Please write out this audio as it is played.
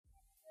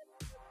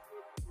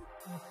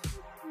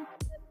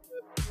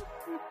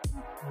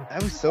I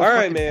was so All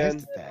right, fucking man.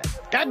 pissed at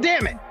that. God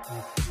damn it!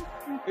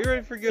 Are you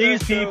ready for good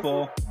These show?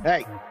 people.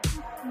 Hey.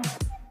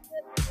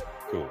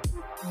 Cool.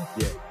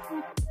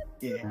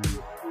 Yeah.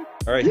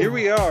 All right, here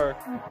we are.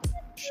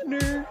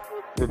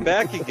 We're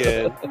back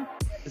again.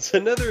 It's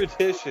another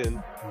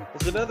edition.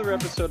 It's another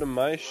episode of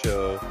my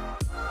show.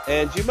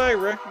 And you might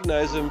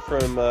recognize him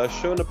from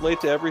showing up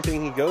late to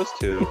everything he goes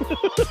to.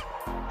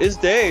 Is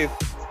Dave.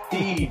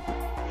 D.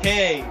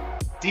 K.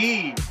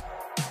 D.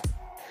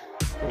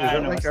 Was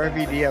that like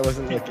RVD? I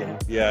wasn't looking.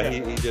 Yeah, he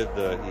hit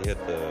the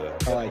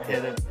I like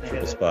Hit it. it.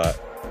 triple spot.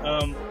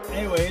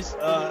 Anyways,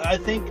 I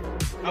think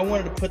I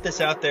wanted to put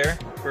this out there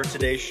for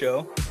today's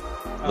show.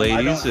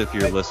 Ladies, if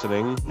you're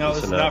listening, No, this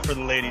is listen not up. for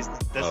the ladies.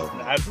 This is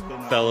absolutely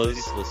not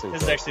Fellas, for the ladies. listen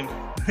This is close.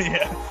 actually,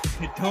 yeah.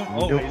 Don't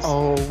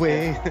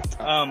always.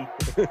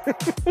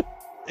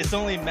 It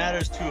only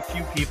matters to a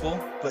few people,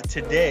 but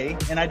today,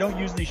 and I don't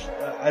usually,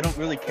 I don't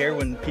really care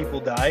when people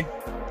die,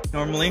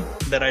 normally,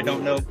 that I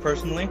don't know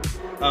personally.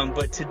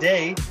 But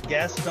today,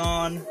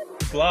 Gaston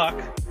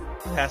Glock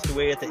passed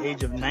away at the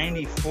age of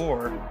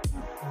 94.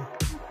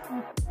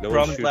 No one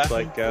Robin's shoots laughing.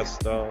 like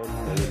Gaston,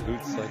 and it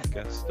boots like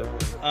Gaston.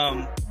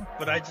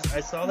 But I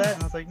saw that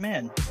and I was like,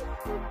 man,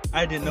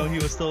 I didn't know he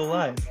was still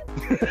alive.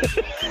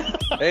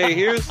 Hey,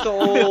 here's the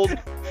old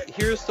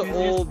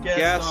Gaston.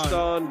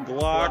 Gaston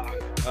Glock.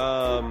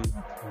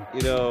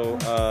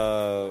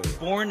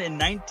 Born in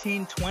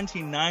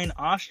 1929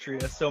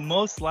 Austria, so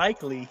most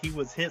likely he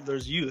was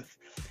Hitler's youth.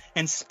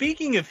 And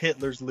speaking of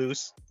Hitler's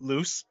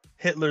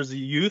Hitler's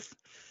youth,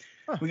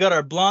 we got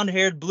our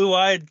blonde-haired,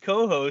 blue-eyed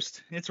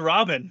co-host. It's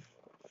Robin.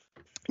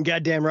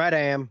 Goddamn right I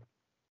am.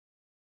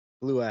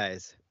 Blue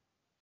eyes.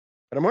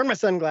 But I'm wearing my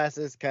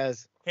sunglasses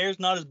because Hair's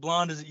not as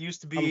blonde as it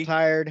used to be. I'm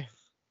tired.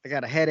 I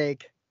got a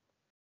headache.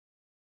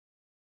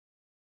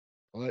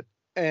 What?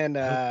 And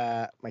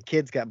my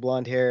kid's got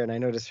blonde hair, and I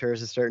noticed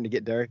hers is starting to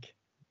get dark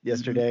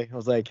yesterday. I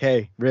was like,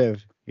 hey,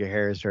 Riv, your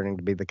hair is turning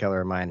to be the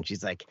color of mine. And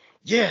she's like,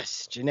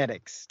 yes,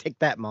 genetics. Take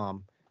that,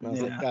 Mom. And I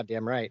was like,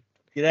 goddamn right.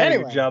 Get out of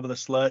Anyway. your job of the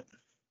slut.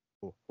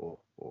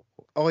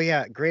 Oh,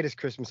 yeah. Greatest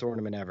Christmas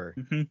ornament ever.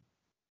 Mm-hmm.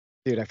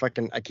 Dude,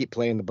 I keep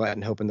playing the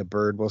button, hoping the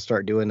bird will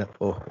start doing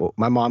the.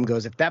 My mom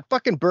goes, if that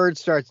fucking bird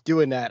starts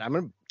doing that, I'm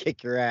going to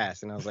kick your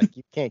ass. And I was like,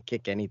 you can't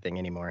kick anything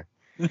anymore.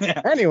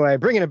 Anyway,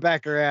 bringing it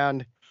back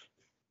around.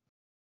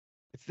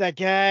 It's that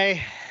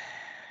guy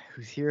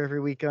who's here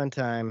every week on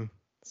time,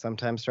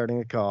 sometimes starting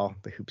the call,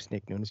 the hoop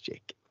snake known as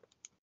Jake.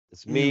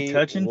 It's me,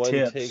 touching one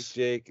tips. take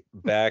Jake,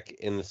 back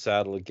in the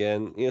saddle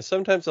again. You know,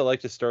 sometimes I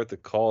like to start the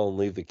call and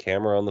leave the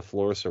camera on the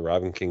floor so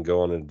Robin can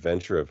go on an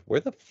adventure of where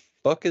the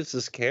fuck is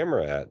this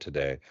camera at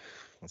today?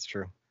 That's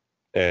true.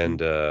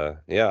 And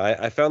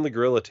I found the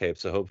Gorilla tape,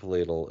 so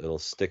hopefully it'll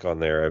stick on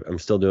there. I'm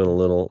still doing a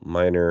little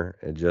minor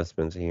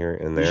adjustments here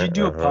and there. You should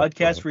do a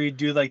podcast where you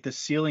do like the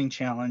ceiling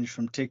challenge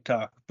from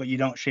TikTok, but you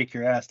don't shake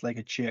your ass like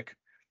a chick.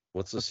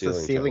 What's the What's ceiling,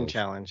 the ceiling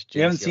challenge?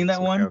 You haven't James, seen that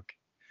some one? Coke.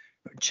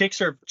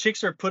 Chicks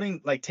are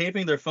putting like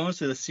taping their phones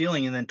to the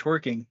ceiling and then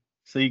twerking,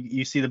 so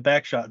you see the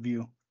back shot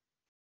view.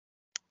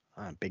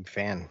 Big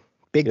fan.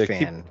 Big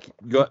fan.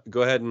 Go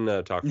ahead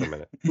and talk for a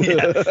minute.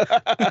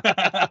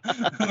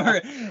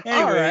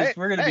 Anyways,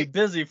 we're gonna be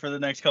busy for the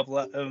next couple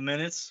of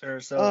minutes or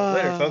so.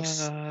 Later, folks.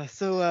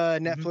 So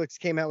Netflix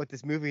came out with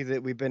this movie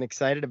that we've been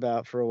excited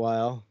about for a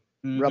while.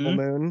 Mhm. Rebel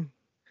Moon.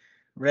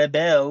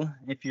 Rebel,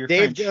 if you're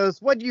Dave French.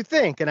 goes, what do you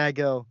think? And I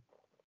go,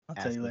 I'll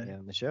tell ask you me later.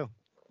 on the show.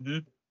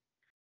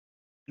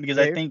 Because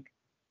Dave? I think,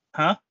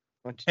 huh?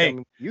 Why don't you Hey, tell me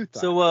what you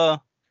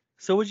thought?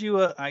 So would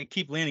you? I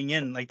keep leaning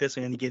in like this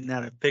and getting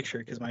out of picture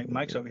because my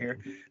mic's over here.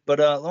 But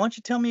why don't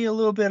you tell me a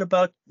little bit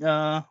about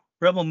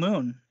Rebel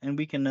Moon, and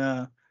we can.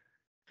 I'm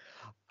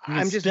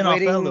just spin off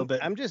waiting. that a little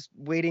bit. I'm just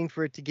waiting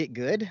for it to get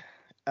good.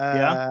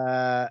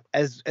 Yeah.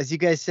 As you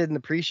guys said in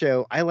the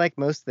pre-show, I like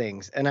most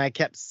things, and I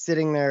kept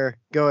sitting there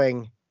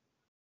going,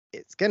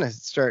 "It's gonna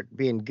start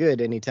being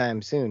good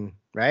anytime soon,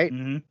 right?"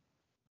 Mm-hmm.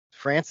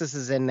 Francis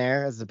is in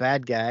there as the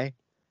bad guy.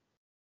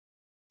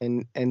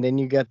 And then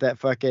you got that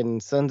fucking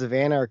Sons of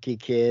Anarchy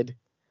kid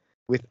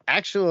with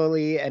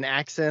actually an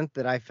accent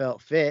that I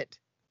felt fit.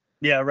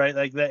 Yeah, right.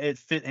 Like that, it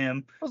fit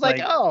him. I was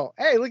like, oh,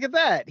 hey, look at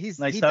that. He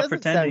stop doesn't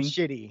pretending.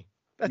 sound shitty.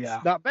 That's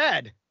Yeah. not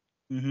bad.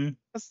 Mm-hmm.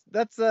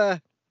 That's I'll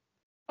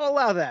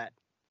allow that.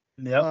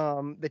 Yep.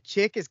 The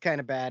chick is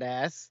kind of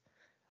badass.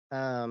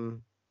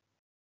 I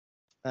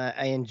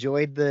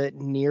enjoyed the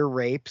near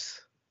rapes.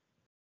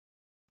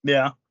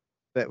 Yeah.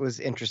 That was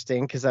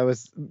interesting because I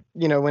was,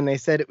 when they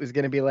said it was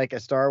going to be like a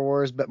Star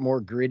Wars, but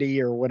more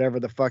gritty or whatever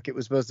the fuck it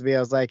was supposed to be, I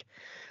was like,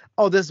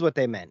 oh, this is what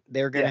they meant.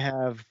 They're going to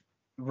have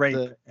Rape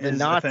the is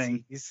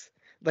Nazis.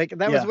 Like,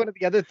 that was one of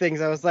the other things.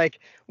 I was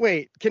like,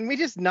 wait, can we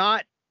just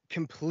not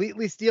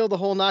completely steal the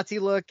whole Nazi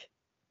look?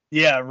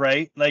 Yeah,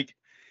 right. Like,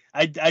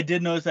 I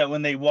did notice that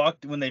when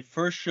they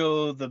first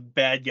show the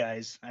bad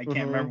guys, I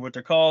can't remember what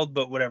they're called,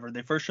 but whatever.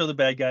 They first show the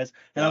bad guys,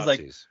 and Nazis. I was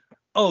like,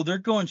 oh, they're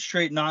going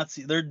straight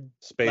Nazi. They're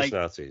Space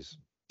Nazis.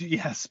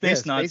 Yeah,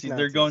 space Nazis.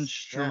 They're going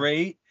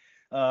straight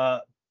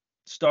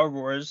Star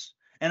Wars.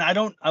 And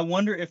I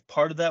wonder if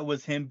part of that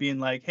was him being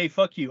like, hey,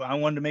 fuck you. I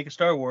wanted to make a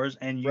Star Wars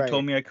and you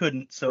told me I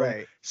couldn't.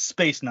 So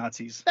space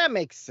Nazis. That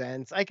makes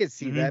sense. I could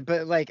see that.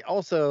 But like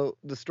also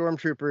the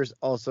stormtroopers,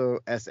 also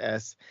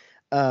SS,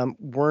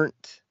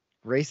 weren't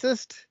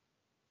racist.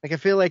 Like I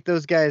feel like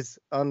those guys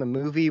on the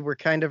movie were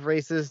kind of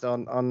racist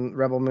on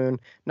Rebel Moon.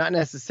 Not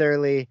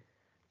necessarily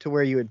to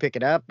where you would pick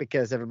it up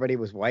because everybody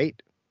was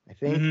white, I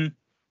think.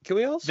 Can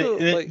we also,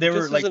 just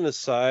as an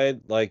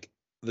aside, like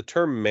the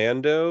term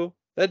Mando,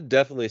 that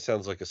definitely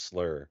sounds like a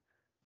slur.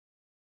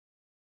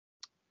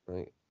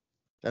 Like,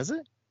 does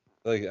it?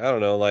 Like, I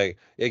don't know, like,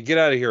 yeah, get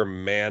out of here,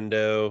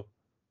 Mando.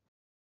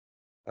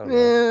 I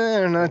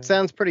don't know. It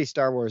sounds pretty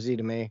Star Wars-y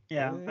to me.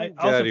 Yeah, I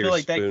also feel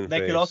like that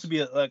could also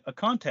be a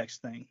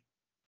context thing.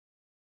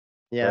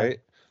 Yeah. Right?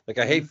 Like,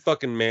 I hate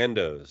fucking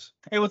Mandos.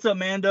 Hey, what's up,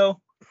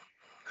 Mando?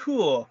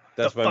 Cool.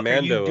 That's the my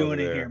Mando. What are you doing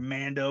in here,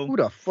 Mando? Who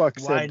the fuck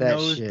said that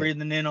nose, shit?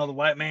 Breathing in all the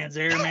white man's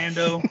air,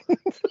 Mando.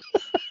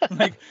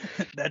 Like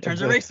that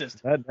turns a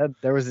racist.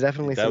 There was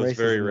definitely some racism. That was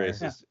very there.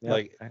 racist. Yeah.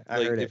 Like,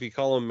 I heard if you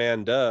call him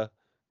Manda,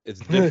 it's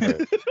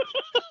different.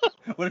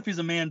 What if he's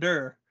a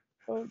Mander?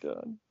 Oh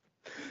god.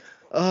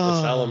 A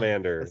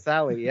salamander. A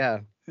Sally, yeah.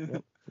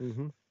 Yep.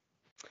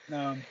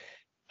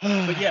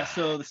 But yeah,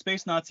 so the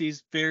space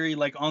Nazis very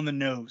like on the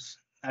nose.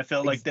 I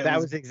felt like that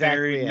was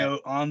exactly very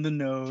on the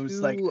nose,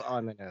 Too like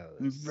on the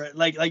nose,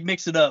 like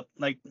mix it up,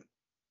 like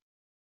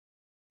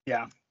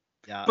yeah.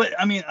 But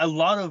I mean, a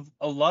lot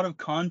of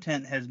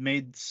content has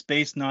made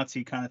space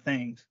Nazi kind of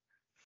things.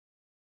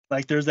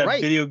 Like there's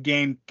that video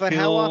game. But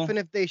how often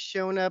have they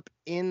shown up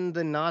in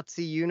the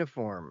Nazi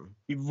uniform?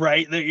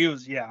 Right, there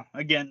is. Yeah,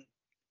 again,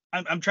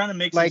 I'm trying to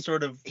make some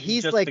sort of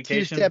he's like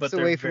 2 steps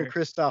away from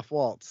Christoph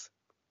Waltz.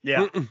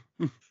 Yeah.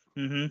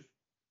 And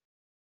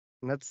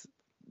that's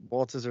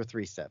Waltzes are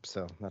 3 steps,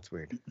 so that's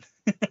weird.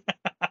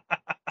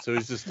 So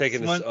he's just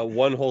taking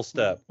one whole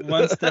step.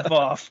 One step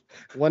off.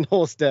 One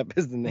whole step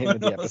is the name of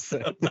the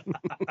episode.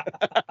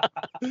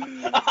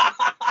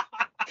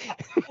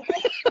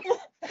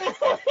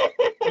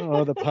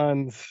 Oh, the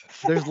puns.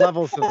 There's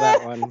levels to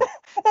that one.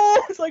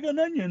 It's like an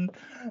onion.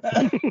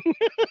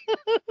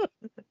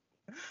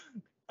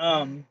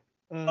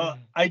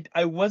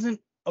 I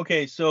wasn't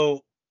okay,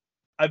 so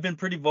I've been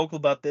pretty vocal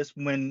about this.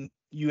 When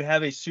you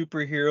have a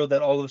superhero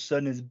that all of a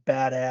sudden is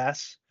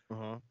badass,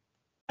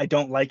 I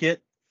don't like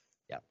it.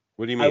 Yeah.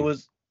 What do you mean?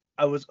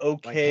 I was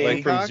okay.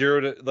 Like from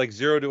 0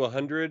 to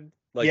 100?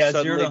 Like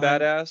suddenly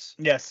badass?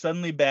 Yeah,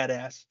 suddenly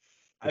badass.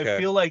 Okay. I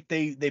feel like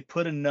they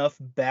put enough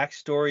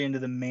backstory into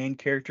the main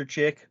character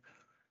chick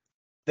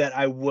that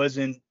I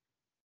wasn't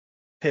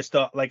pissed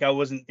off. Like I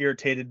wasn't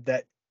irritated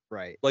that.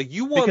 Right. Like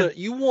you want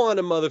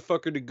a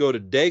motherfucker to go to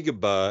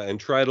Dagobah and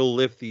try to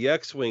lift the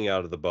X-wing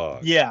out of the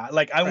bog. Yeah,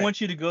 like I want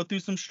you to go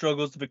through some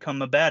struggles to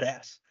become a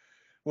badass.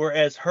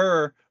 Whereas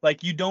her,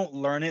 like you don't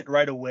learn it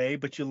right away,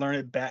 but you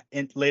learn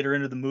it later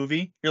into the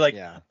movie. You're like,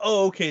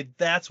 oh, okay,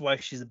 that's why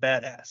she's a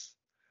badass.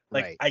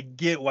 Like I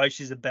get why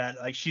she's a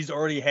like she's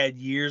already had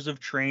years of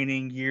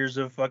training, years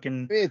of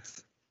fucking.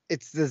 It's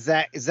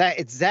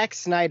Zack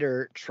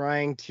Snyder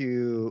trying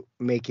to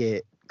make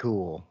it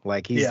cool.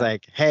 Like he's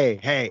like,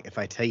 hey, if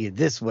I tell you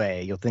this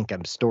way, you'll think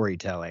I'm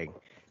storytelling.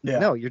 Yeah.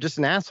 No, you're just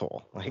an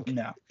asshole. Like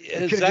no,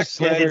 it's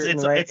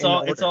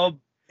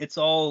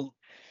all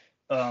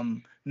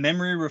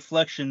memory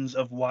reflections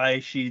of why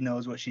she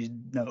knows what she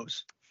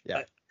knows.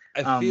 Yeah.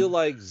 I feel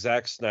like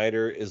Zack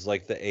Snyder is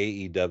like the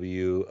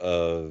AEW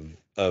of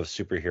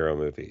superhero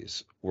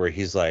movies, where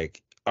he's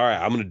like, all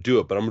right, I'm going to do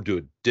it, but I'm going to do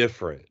it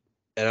different.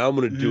 And I'm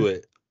going to do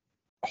it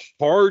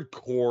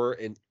hardcore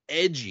and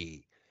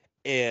edgy.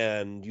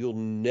 And you'll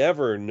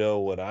never know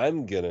what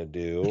I'm going to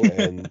do.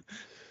 And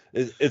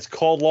it's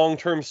called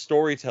long-term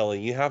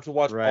storytelling. You have to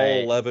watch all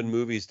 11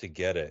 movies to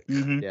get it.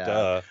 Yeah.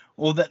 Duh.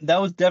 Well, that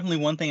was definitely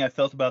one thing I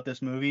felt about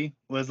this movie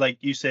was like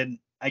you said,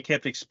 I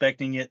kept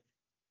expecting it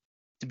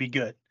to be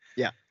good.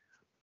 Yeah.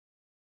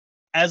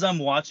 As I'm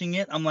watching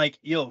it, I'm like,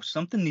 yo,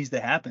 something needs to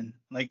happen.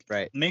 Like,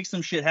 make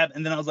some shit happen.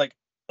 And then I was like,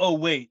 oh,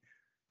 wait.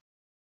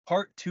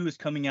 Part 2 is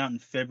coming out in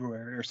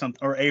February or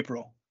something, or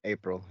April.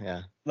 April,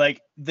 yeah.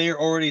 Like, they're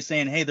already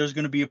saying, hey, there's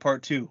going to be a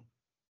part 2.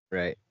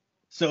 Right.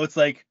 So it's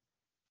like,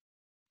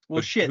 well,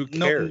 but shit. Who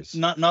cares?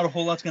 Not a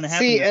whole lot's going to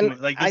happen. In this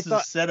movie. Like, this is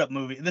a setup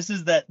movie. This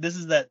is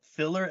that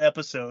filler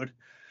episode.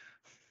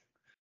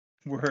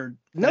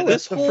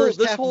 This whole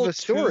half of the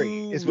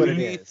story is what it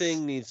is.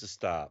 Thing needs to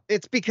stop.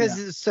 It's because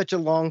it's such a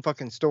long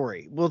fucking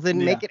story. Well, then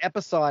make it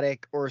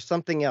episodic or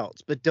something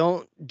else, but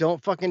don't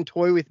fucking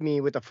toy with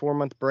me with a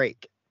 4-month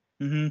break.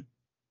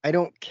 I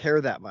don't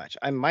care that much.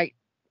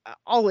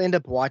 I'll end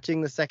up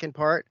watching the second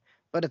part,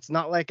 but it's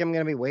not like I'm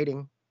gonna be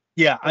waiting.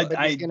 Yeah, I'm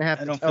gonna have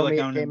to tell me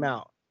it came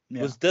out.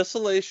 Yeah. Was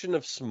Desolation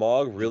of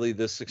Smog really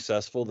this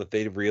successful that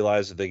they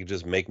realized that they could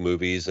just make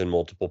movies in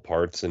multiple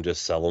parts and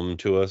just sell them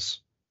to us?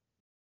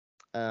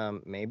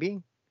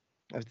 Maybe.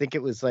 I think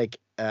it was like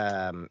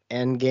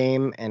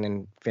Endgame and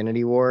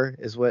Infinity War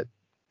is what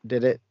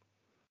did it.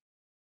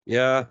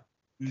 Yeah.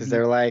 Because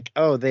they're like,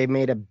 oh, they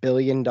made $1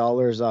 billion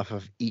off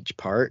of each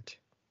part.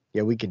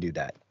 Yeah, we can do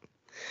that.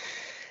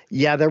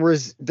 Yeah, there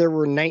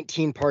were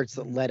 19 parts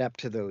that led up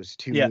to those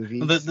two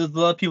movies. There's a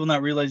lot of people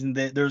not realizing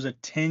that there's a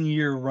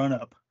 10-year run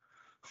up.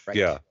 Right.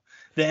 Yeah.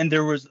 And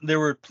there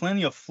were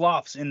plenty of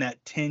flops in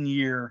that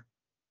 10-year.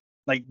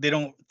 Like, they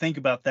don't think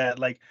about that.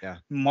 Like,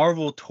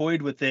 Marvel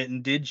toyed with it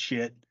and did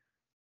shit,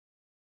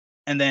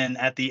 and then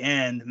at the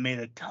end made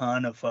a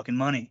ton of fucking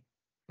money.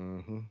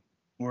 Mm-hmm.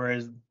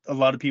 Whereas a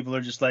lot of people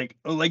are just like,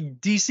 oh, like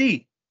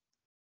DC.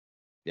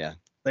 Yeah.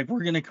 Like,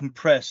 we're gonna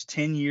compress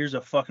 10 years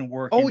of fucking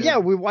work. Oh yeah,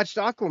 we watched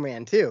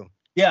Aquaman too.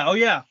 Yeah. Oh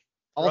yeah.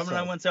 Also, Rob and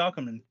I went to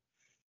Aquaman.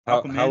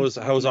 How was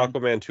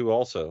Aquaman 2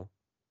 also?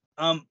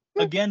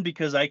 Again,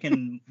 because I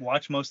can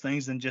watch most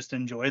things and just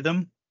enjoy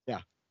them.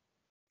 Yeah.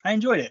 I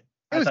enjoyed it.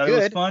 It was good. It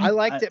was fun. I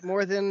liked it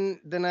more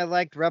than I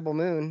liked Rebel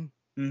Moon.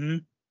 Mm-hmm.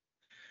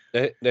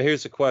 Now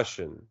here's the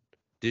question: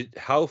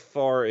 how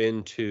far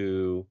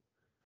into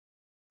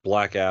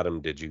Black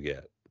Adam did you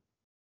get?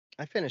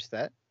 I finished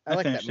that. I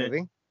liked that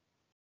movie.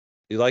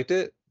 You liked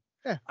it?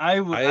 Yeah.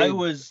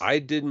 I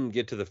didn't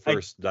get to the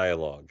first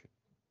dialogue.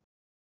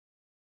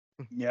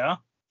 Yeah.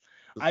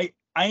 I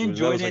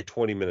enjoyed it. Like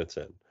 20 minutes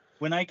in.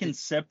 When I can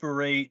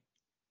separate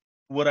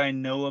what I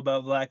know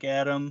about Black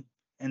Adam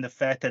and the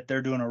fact that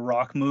they're doing a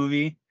Rock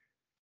movie,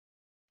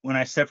 when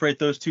I separate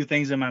those two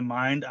things in my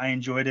mind, I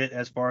enjoyed it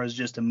as far as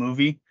just a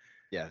movie.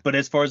 Yeah. But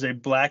as far as a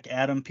Black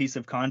Adam piece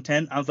of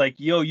content, I was like,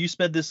 yo, you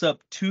sped this up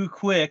too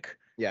quick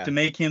to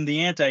make him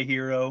the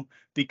anti-hero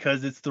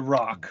because it's The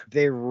Rock.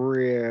 They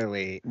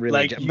really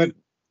like but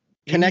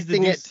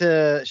connecting it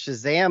to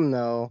Shazam,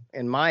 though,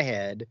 in my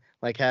head,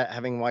 like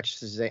having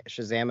watched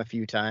Shazam a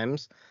few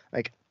times,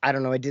 like, I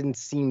don't know, it didn't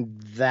seem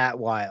that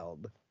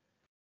wild.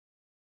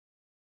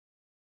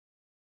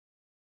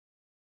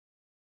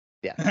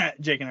 Yeah.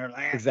 Jake and I are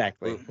like,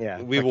 exactly.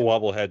 Yeah. We will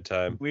wobblehead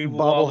time. We will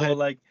wobble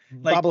like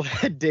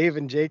bobblehead Dave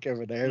and Jake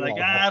over there. Like,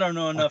 I don't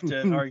know enough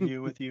to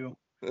argue with you.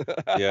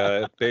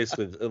 Yeah,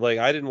 basically, like,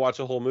 I didn't watch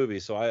a whole movie,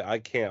 so I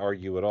can't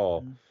argue at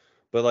all.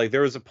 But like,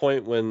 there was a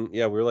point when,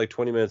 we were like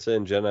 20 minutes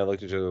in, Jen and I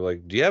looked at each other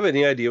like, do you have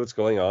any idea what's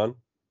going on?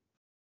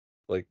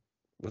 Like,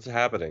 what's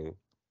happening?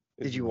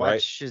 Did you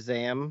watch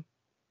Shazam?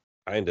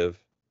 Kind of.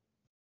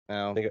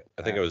 No.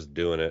 I think I was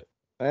doing it.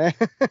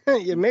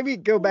 Yeah, maybe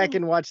go back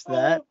and watch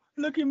that.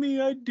 Look at me,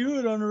 I do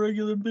it on a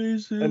regular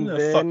basis. And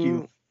then, fuck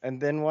you.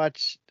 And then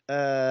watch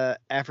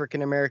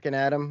African American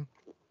Adam.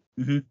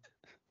 Mm-hmm.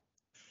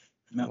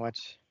 No.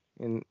 Watch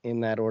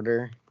in that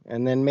order.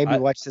 And then maybe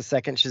watch the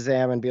second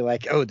Shazam and be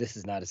like, oh, this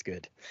is not as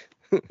good.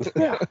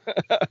 Yeah.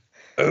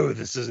 Oh,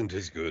 this isn't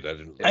as good. I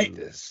didn't like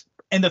this.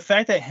 And the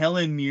fact that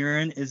Helen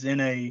Mirren is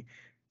in a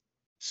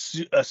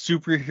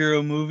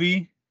superhero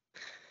movie,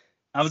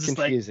 I was just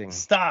confusing.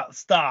 Like,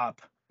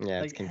 stop.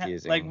 Yeah, it's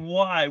confusing. Like,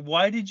 why?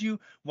 Why did you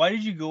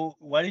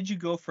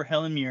go for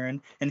Helen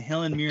Mirren? And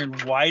Helen Mirren,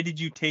 why did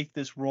you take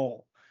this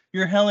role?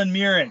 You're Helen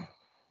Mirren.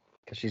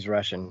 Because she's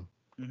Russian.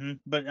 Mm-hmm.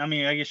 But I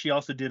mean, I guess she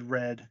also did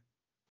Red.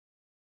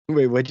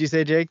 Wait, what'd you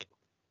say, Jake?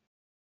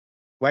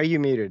 Why are you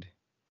muted?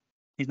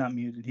 He's not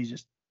muted. He's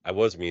just. I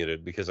was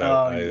muted because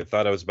I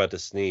thought I was about to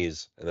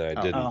sneeze and then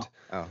I didn't.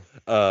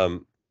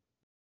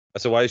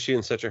 So why is she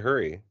in such a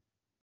hurry?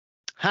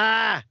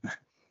 Ha!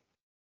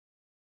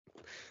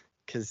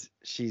 Because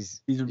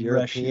she's European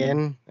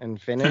Russian.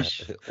 And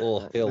Finnish.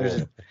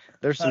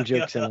 There's some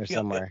jokes in there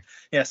somewhere.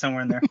 Yeah,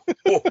 somewhere in there.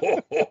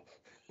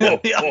 No,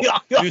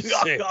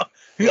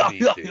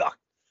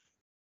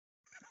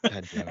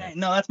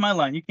 that's my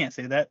line. You can't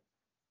say that.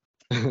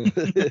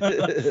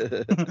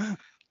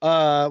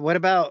 What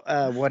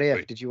about What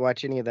If? Did you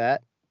watch any of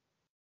that?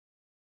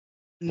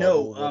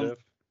 No,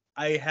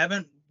 I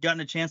haven't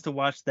gotten a chance to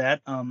watch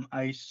that.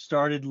 I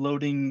started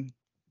loading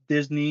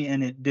Disney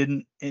and it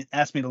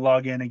asked me to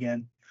log in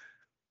again.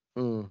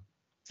 So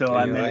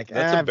I'm like,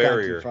 that's a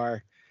barrier. Gone too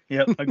far.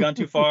 Yep, I've gone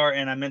too far,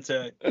 and I meant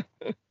to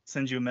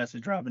send you a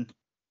message, Robin.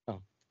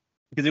 Oh,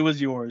 because it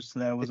was yours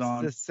that was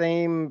on. It's the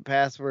same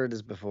password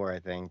as before, I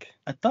think.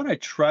 I thought I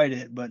tried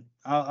it, but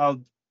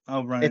I'll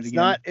run it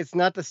again. It's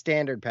not the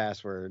standard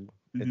password.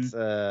 Mm-hmm. It's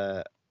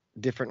a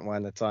different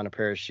one that's on a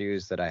pair of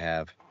shoes that I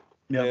have.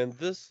 Yeah. And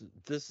this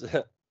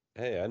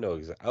hey, I know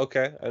exactly.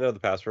 Okay, I know the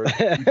password.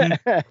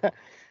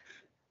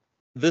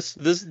 This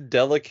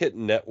delicate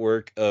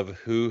network of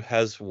who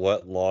has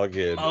what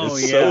login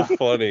is so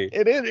funny.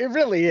 It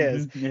really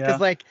is. Because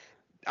like,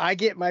 I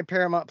get my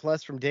Paramount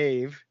Plus from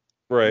Dave,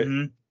 right?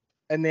 Mm-hmm.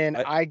 And then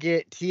I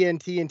get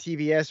TNT and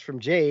TBS from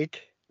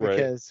Jake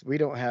because we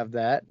don't have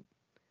that.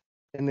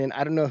 And then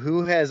I don't know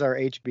who has our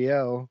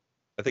HBO.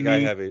 I think I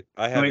have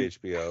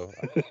HBO.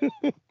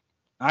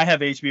 I have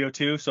HBO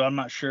too, so I'm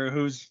not sure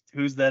whose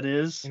that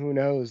is. Who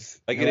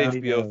knows? I get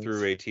HBO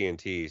through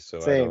AT&T,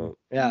 so same. I don't.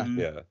 Yeah. Mm-hmm.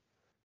 Yeah.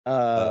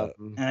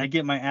 And I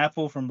get my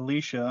Apple from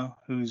Alicia,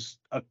 who's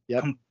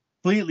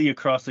completely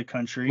across the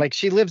country. Like,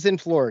 she lives in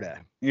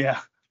Florida. Yeah.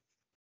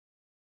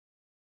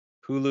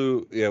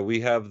 Hulu, yeah,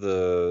 we have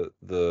the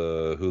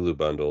Hulu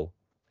bundle.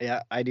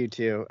 Yeah, I do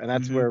too, and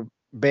that's where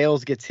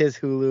Bales gets his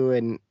Hulu,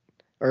 and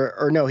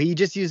or no, he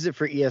just uses it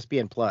for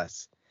ESPN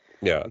Plus.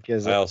 Yeah,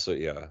 because I also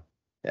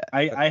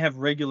I have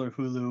regular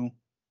Hulu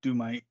do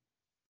my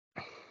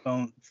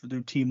phone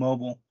through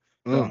T-Mobile.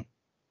 Mm. So.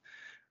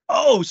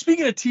 Oh,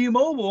 speaking of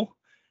T-Mobile,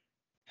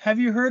 have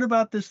you heard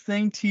about this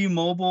thing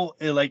T-Mobile?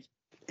 Like,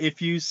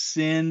 if you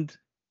send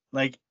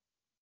like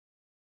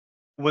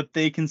what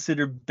they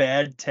consider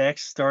bad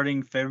text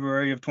starting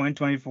February of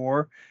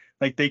 2024,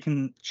 like they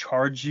can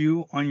charge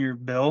you on your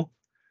bill.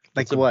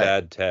 That's Like a what?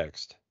 bad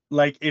text.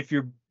 Like if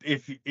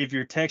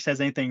your text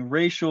has anything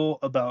racial,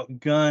 about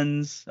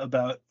guns,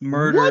 about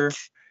murder.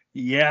 What?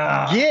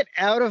 Yeah. Get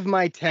out of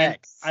my And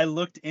text. I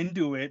looked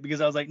into it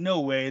because I was like, no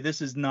way,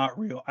 this is not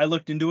real. I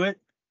looked into it.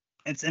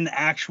 It's an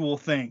actual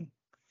thing.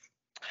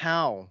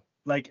 How?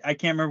 Like, I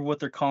can't remember what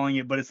they're calling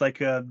it, but it's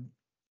like a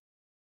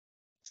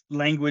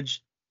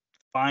language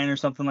fine or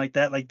something like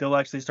that. Like, they'll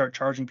actually start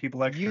charging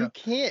people extra. You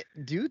can't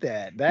do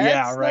that. Yeah,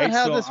 That's right. not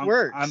how So this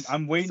works.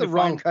 I'm waiting It's the to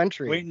wrong find,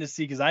 country. waiting to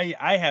see, because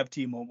I have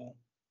T-Mobile,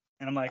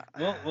 and I'm like,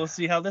 well, we'll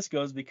see how this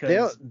goes,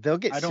 because they'll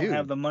get I don't sued.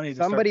 have the money to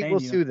Somebody start paying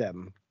will you. sue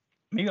them.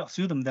 Maybe I'll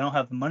sue them. They don't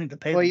have the money to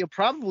pay Well, them. you'll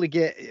probably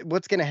get.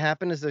 What's going to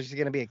happen is there's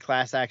going to be a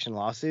class action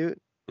lawsuit,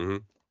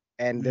 Mhm.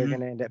 and they're going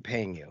to end up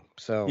paying you.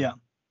 So Yeah.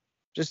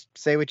 just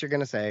say what you're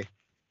going to say.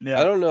 Yeah.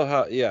 I don't know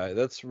how. Yeah,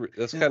 that's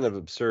kind of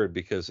absurd,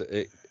 because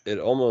it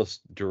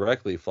almost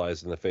directly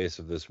flies in the face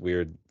of this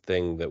weird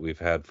thing that we've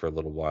had for a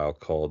little while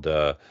called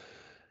I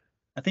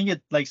think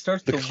it like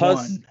starts the with the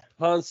one.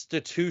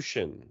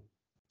 Constitution.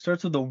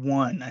 Starts with the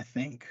one, I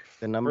think.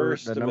 The number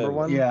Amendment.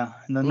 one. Yeah,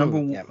 and the number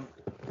one. Yeah.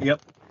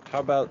 Yep. How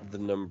about the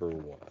number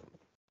one?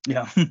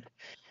 Yeah.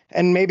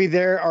 And maybe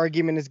their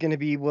argument is going to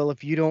be, well,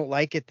 if you don't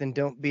like it, then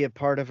don't be a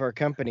part of our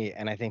company.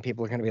 And I think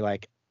people are going to be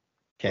like,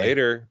 okay.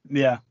 Later.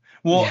 Yeah.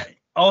 Well, Yeah.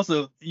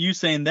 Also, you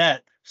saying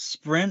that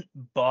Sprint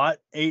bought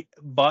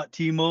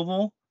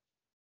T-Mobile,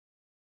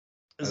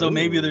 so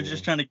maybe they're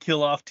just trying to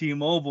kill off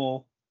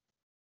T-Mobile.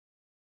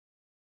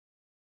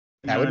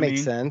 That would make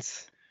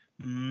sense.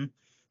 Mm-hmm.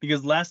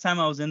 Because last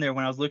time I was in there,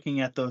 when I was looking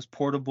at those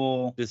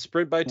portable, did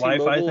Sprint buy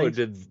Wi-Fi T-Mobile, or things?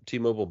 did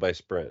T-Mobile buy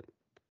Sprint?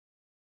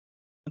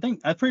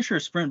 I'm pretty sure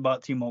Sprint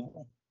bought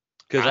T-Mobile.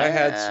 Because I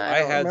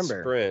had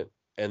remember. Sprint,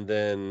 and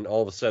then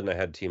all of a sudden I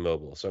had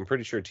T-Mobile, so I'm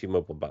pretty sure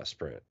T-Mobile bought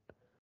Sprint.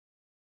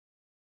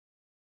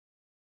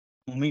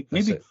 Well,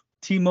 maybe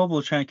T-Mobile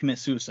is trying to commit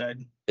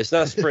suicide. It's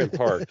not Sprint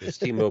Park, it's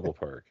T-Mobile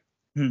Park.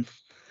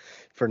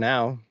 For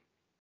now.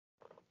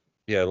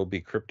 Yeah, it'll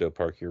be Crypto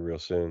Park here real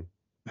soon.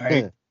 All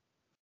right.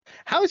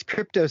 How is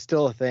crypto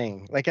still a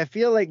thing? Like, I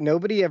feel like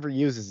nobody ever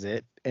uses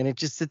it, and it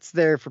just sits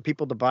there for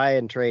people to buy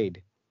and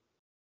trade.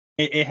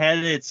 It had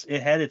its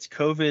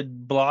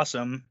COVID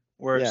blossom,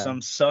 where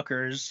some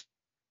suckers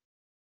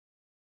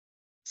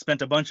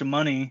spent a bunch of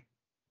money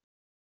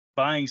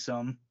buying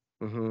some,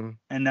 and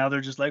now they're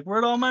just like,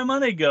 where'd all my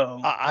money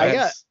go?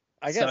 I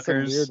got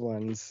some weird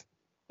ones.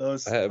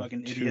 Those I have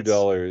fucking $2.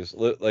 idiots.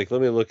 Let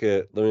me look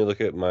at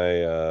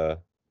my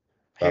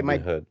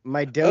Robinhood.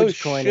 My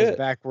Dogecoin is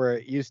back where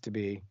it used to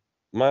be.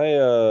 My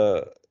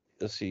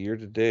let's see, year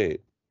to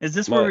date. Is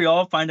this where we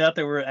all find out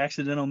that we're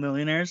accidental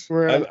millionaires?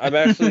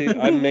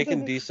 I'm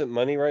making decent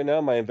money right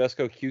now. My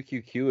Invesco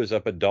QQQ is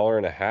up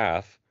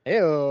 $1.50.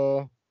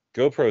 Ew.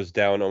 GoPro's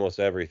down almost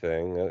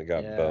everything. It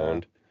got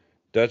boned.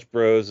 Dutch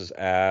Bros is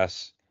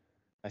ass.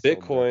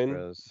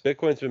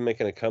 Bitcoin's been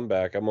making a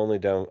comeback. I'm only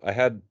down. I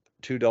had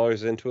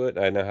 $2 into it.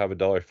 I now have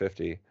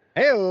 $1.50.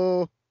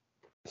 Ew.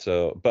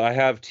 So, but I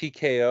have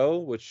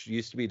TKO, which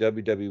used to be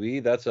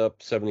WWE. That's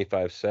up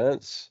 75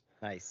 cents.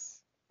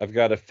 Nice. I've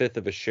got a fifth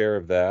of a share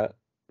of that.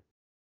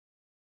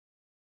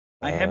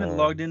 I haven't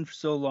logged in for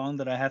so long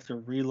that I have to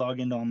re-log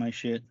into all my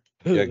shit.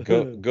 Yeah,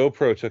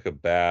 GoPro took a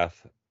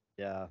bath.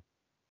 Yeah.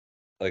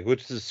 Like,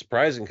 which is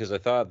surprising, because I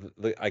thought,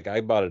 like,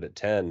 I bought it at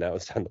 10. Now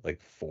it's down to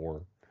like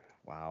 4.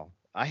 Wow.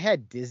 I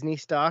had Disney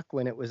stock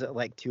when it was at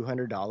like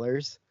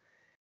 $200,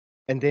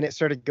 and then it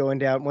started going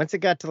down. Once it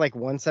got to like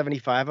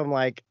 175, I'm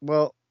like,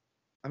 well,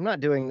 I'm not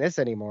doing this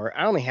anymore.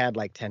 I only had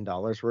like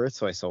 $10 worth,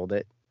 so I sold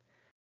it.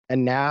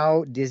 And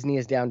now Disney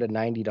is down to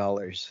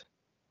 $90.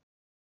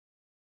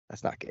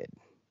 That's not good.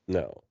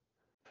 No.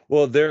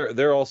 Well, they're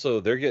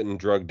getting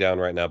drugged down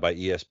right now by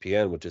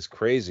ESPN, which is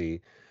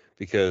crazy,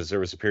 because there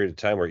was a period of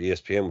time where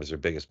ESPN was their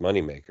biggest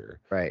moneymaker.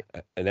 Right.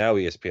 And now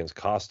ESPN's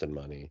costing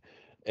money.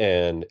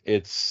 And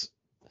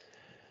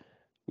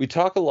we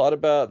talk a lot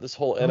about this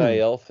whole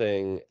NIL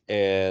thing,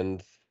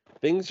 and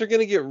things are going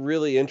to get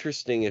really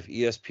interesting if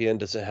ESPN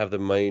doesn't have the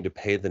money to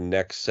pay the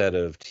next set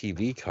of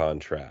TV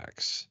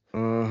contracts.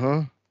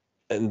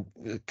 And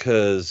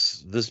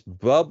because this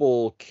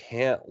bubble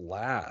can't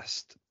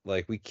last.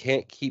 Like, we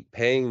can't keep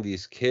paying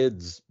these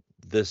kids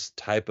this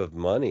type of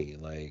money.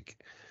 Like,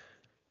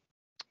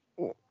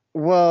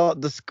 well,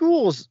 the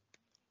schools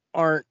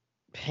aren't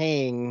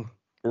paying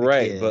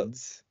the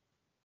kids.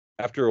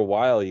 But after a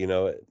while,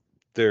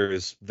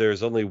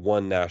 there's only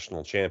one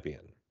national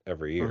champion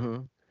every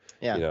year.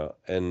 Yeah.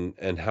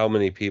 And how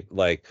many people,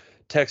 like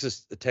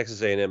Texas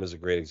A&M is a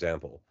great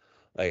example.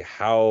 Like,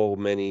 how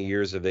many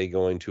years are they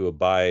going to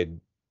abide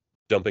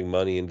dumping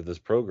money into this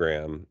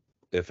program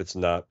if it's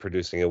not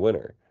producing a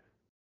winner?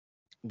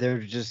 They're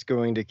just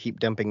going to keep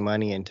dumping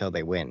money until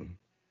they win.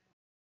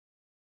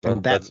 Well,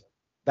 And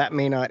that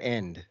may not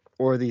end.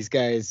 or these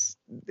guys,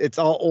 it's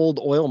all old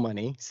oil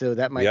money, so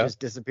that might just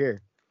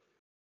disappear.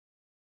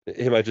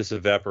 It might just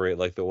evaporate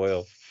like the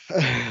oil.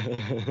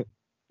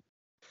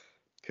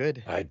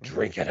 Could. I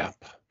drink it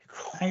up.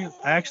 I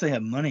actually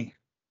have money.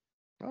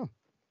 Oh.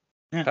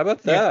 Yeah. How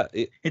about that?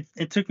 Yeah.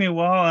 It took me a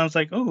while. I was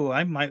like, oh,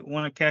 I might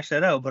want to cash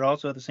that out, but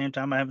also at the same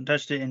time, I haven't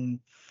touched it in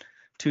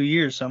 2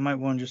 years, so I might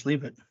want to just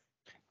leave it.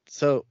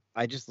 So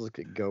I just looked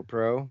at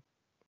GoPro.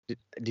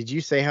 Did you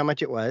say how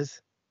much it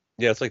was?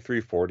 Yeah, it's like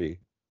 $340.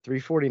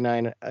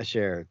 $349 a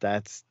share.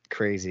 That's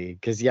crazy.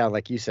 Because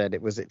like you said,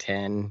 it was at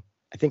 10.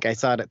 I think I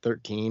saw it at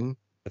 13.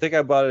 I think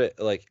I bought it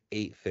at like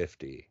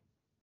 $8.50.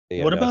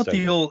 Yeah, what about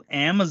the old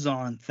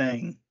Amazon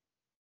thing?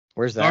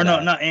 Where's that? Or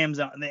no, not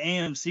Amazon. The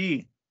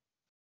AMC.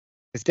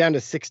 It's down to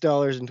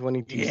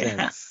 $6.22.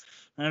 Yeah,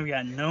 I've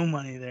got no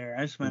money there.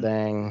 I spent.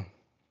 Dang.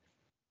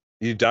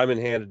 You diamond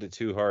handed it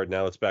too hard.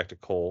 Now it's back to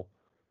coal.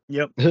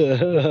 Yep.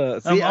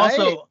 See,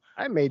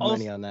 I made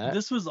money on that.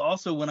 This was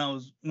also when I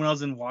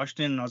was in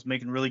Washington and I was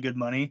making really good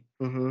money.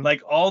 Mm-hmm.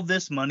 Like all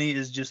this money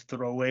is just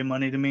throwaway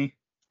money to me.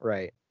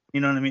 Right. You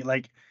know what I mean?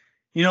 Like,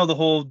 the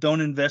whole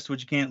don't invest what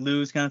you can't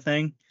lose kind of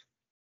thing.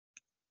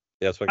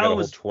 Yeah, so I got a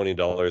whole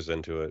 $20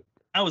 into it.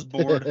 I was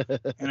bored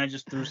and I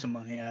just threw some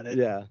money at it.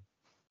 Yeah.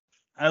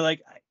 I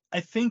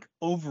think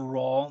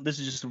overall, this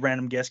is just a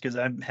random guess because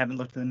I haven't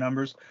looked at the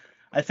numbers.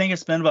 I think I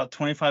spent about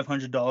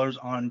 $2,500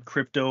 on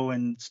crypto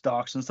and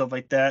stocks and stuff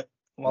like that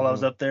while I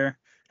was up there.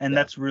 And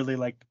that's really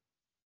like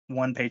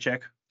one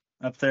paycheck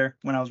up there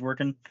when I was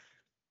working.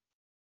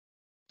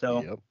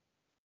 So. Yep.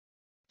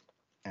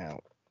 Ow.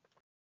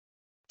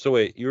 So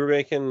wait, we were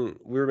making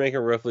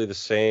roughly the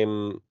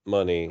same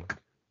money,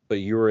 but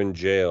you were in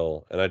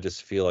jail, and I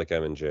just feel like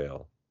I'm in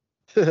jail.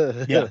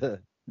 Yeah.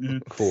 Mm-hmm.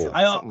 Cool.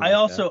 I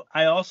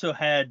also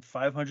had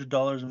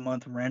 $500 a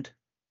month rent.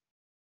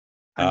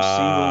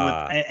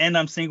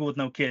 I'm single with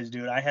no kids,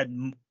 dude.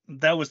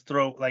 That was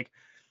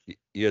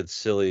you had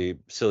silly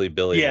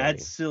Billy money. I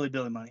had silly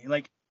Billy money.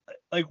 Like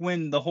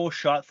when the whole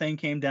shot thing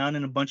came down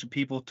and a bunch of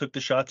people took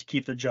the shot to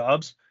keep their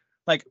jobs.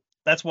 Like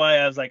that's why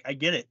I was like, I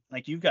get it.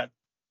 Like you've got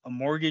a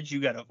mortgage,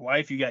 you got a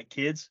wife, you got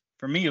kids.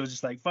 For me, it was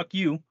just like, fuck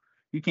you.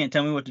 You can't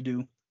tell me what to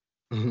do.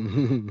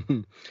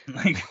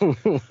 Like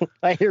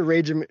I hear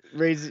Rage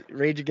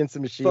Against the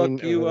Machine.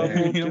 Fuck you, I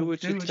won't do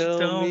what you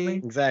tell me.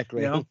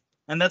 Exactly.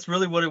 And that's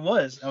really what it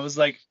was. I was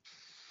like,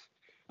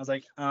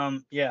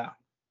 yeah,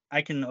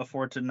 I can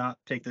afford to not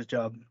take this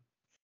job.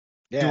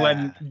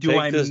 Yeah.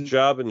 Take this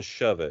job and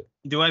shove it.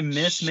 Do I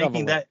miss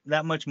making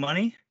that much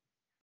money?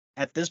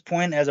 At this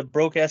point, as a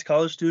broke ass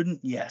college student,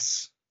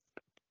 yes.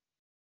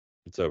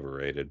 It's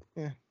overrated.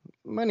 Yeah,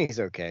 money's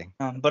okay.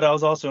 But I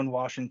was also in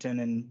Washington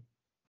and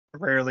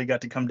rarely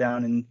got to come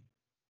down and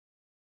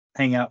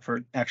hang out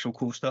for actual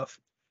cool stuff.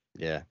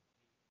 Yeah.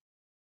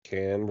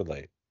 Can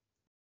relate.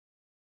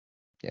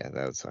 Yeah,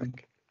 that was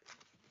like.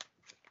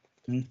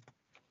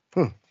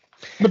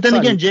 But then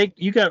again, Jake,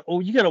 you got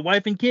a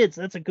wife and kids.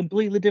 That's a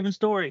completely different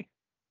story.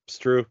 It's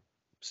true.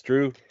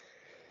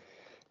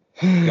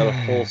 Got a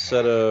whole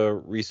set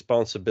of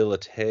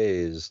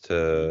responsibilities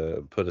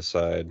to put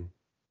aside.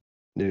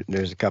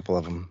 There's a couple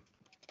of them.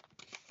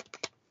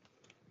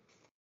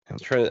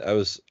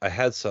 I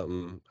had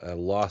something, I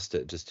lost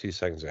it just 2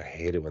 seconds. I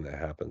hate it when that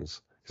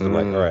happens. Because I'm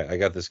like, all right, I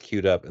got this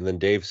queued up, and then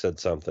Dave said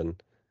something.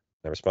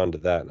 I responded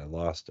to that, and I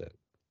lost it.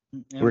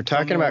 We're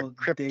talking about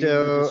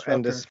crypto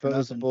and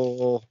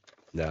disposable.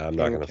 No, I'm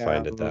not going to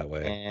find it that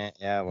way.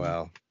 Yeah,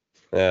 well.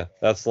 Yeah,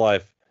 that's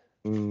life.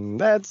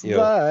 That's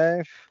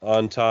life.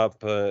 On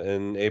top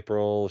in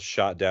April,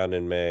 shot down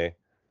in May.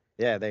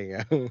 Yeah, there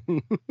you go.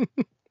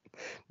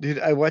 Dude,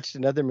 I watched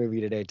another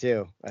movie today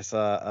too. I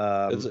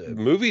saw it's a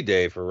movie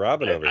day for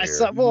Robin over here. I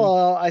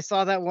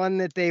saw that one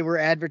that they were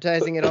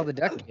advertising at all the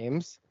Duck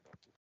games.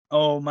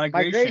 Oh,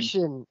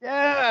 Migration.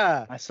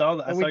 Yeah. I saw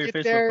that. I saw your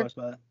Facebook post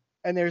about it.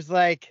 And there's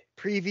like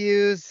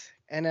previews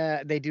and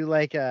they do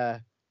like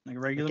a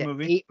regular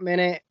movie.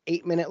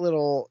 8 minute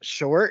little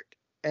short,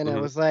 and I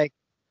was like,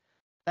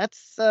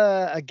 that's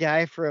a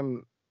guy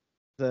from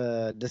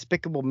the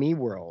Despicable Me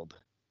world.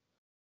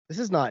 This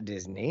is not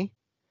Disney.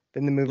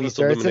 Then the movie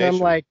starts, and I'm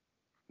like,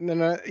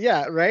 no,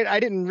 yeah, right.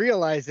 I didn't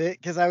realize it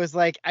because I was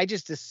like, I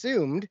just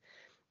assumed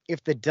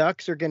if the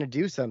Ducks are going to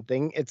do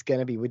something, it's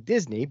going to be with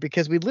Disney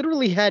because we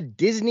literally had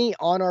Disney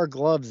on our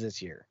gloves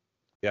this year.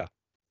 Yeah.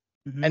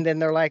 Mm-hmm. And then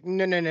they're like,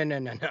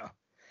 no,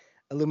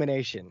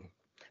 Illumination.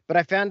 But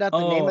I found out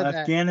the name of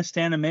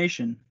Afghanistan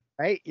Animation.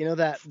 Right? You know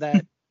that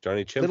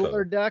Johnny Chimpo.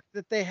 littler duck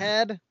that they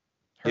had?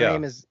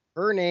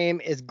 Her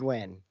name is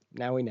Gwen.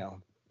 Now we know.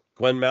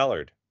 Gwen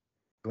Mallard.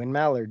 I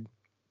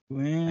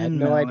had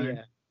no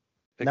idea.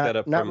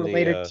 Not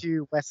related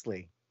to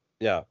Wesley.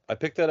 Yeah, I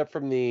picked that up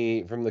from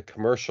the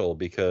commercial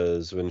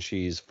because when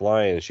she's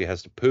flying and she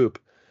has to poop,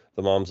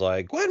 the mom's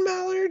like, Gwen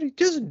Mallard,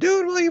 just do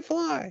it while you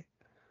fly.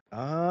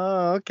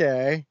 Oh,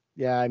 okay.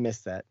 Yeah, I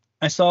missed that.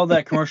 I saw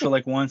that commercial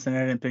like once and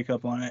I didn't pick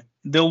up on it.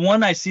 The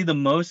one I see the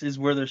most is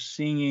where they're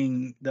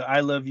singing the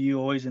I Love You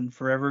Always and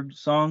Forever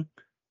song.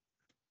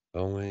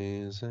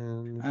 Always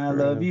and forever. I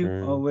love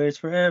you always,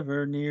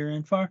 forever, near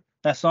and far.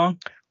 That song?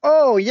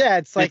 Oh yeah,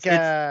 it's like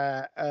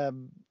It's- a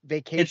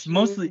vacation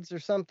or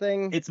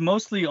something. It's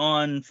mostly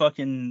on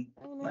fucking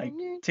like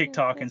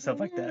TikTok and stuff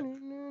like that.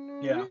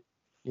 Yeah.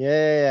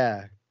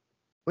 Yeah.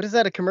 What is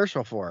that a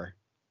commercial for?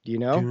 Do you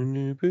know?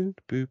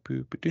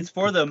 It's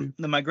for the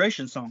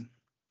migration song.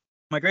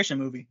 Migration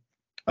movie.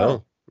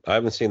 Oh, I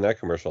haven't seen that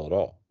commercial at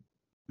all.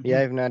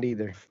 Yeah, I've not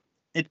either.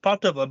 It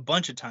popped up a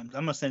bunch of times.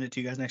 I'm gonna send it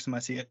to you guys next time I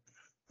see it.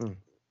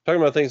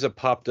 Talking about things that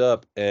popped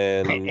up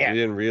and we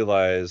didn't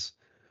realize.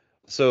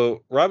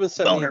 So Robin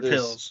sent Boner me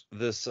pills.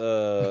 this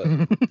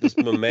meme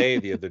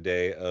the other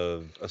day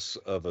of a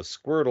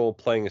Squirtle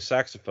playing a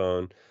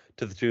saxophone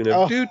to the tune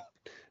of doot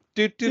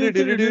doot doot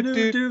doot doot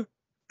doot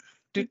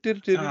doot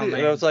doot doot, and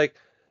I was like,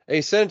 and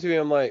he sent it to me.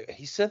 I'm like,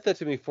 he sent that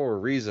to me for a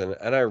reason,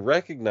 and I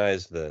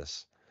recognized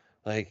this,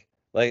 I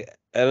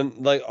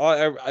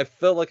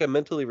felt like I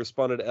mentally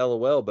responded to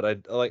LOL, but I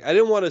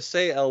didn't want to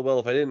say LOL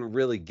if I didn't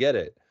really get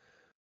it.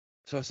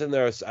 So I was sitting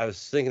there, I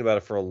was thinking about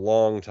it for a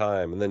long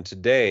time, and then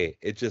today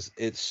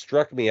it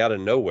struck me out of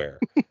nowhere.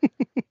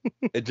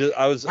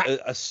 I was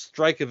a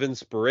strike of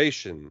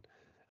inspiration.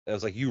 I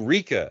was like,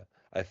 Eureka!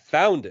 I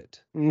found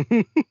it.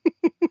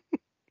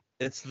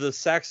 It's the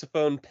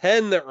saxophone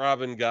pen that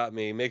Robin got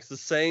me. Makes the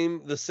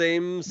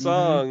same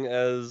song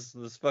as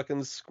this fucking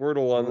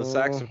Squirtle on the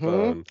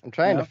saxophone. I'm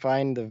trying to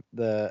find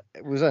the.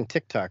 It was on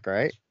TikTok,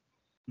 right?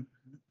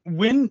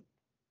 When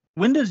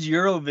does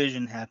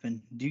Eurovision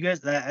happen? Do you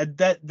guys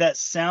that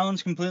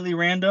sounds completely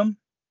random,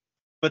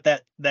 but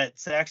that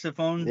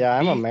saxophone. Yeah,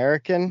 I'm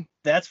American.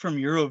 That's from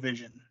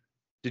Eurovision.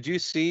 Did you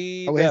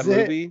see that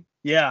movie?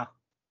 Yeah.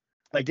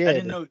 I did. I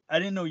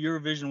didn't know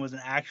Eurovision was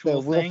an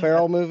actual thing. The Will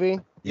Ferrell movie?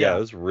 Yeah, it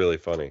was really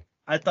funny.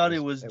 I thought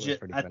it was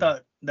I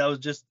thought that was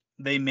just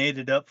they made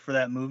it up for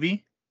that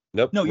movie.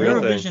 Nope. No,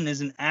 Eurovision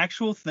is an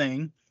actual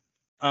thing.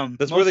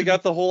 That's where they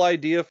got the whole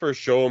idea for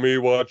 "Show me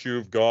what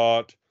you've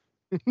got."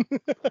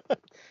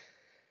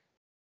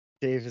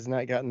 Dave has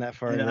not gotten that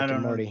far in Rick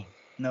and Morty.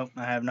 Nope,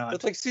 I have not.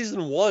 That's like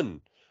season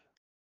 1.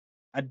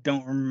 I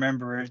don't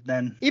remember it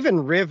then.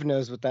 Even Riv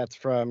knows what that's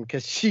from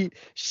because she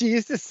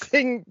used to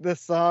sing the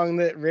song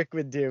that Rick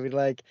would do.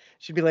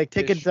 She'd be like,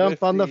 "Take a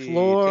dump on the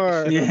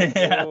floor."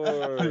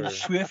 Yeah,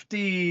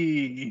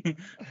 Swifty.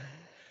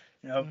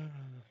 Yep.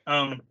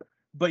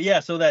 But yeah,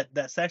 so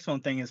that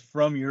saxophone thing is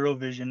from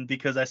Eurovision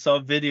because I saw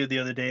a video the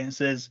other day and it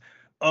says,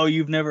 "Oh,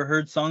 you've never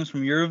heard songs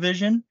from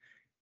Eurovision?"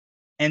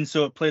 And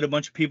so it played a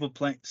bunch of people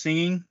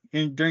singing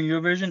during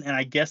Eurovision, and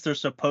I guess they're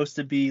supposed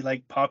to be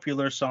like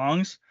popular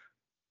songs.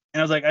 And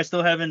I was like, I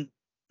still haven't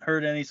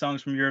heard any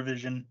songs from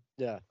Eurovision.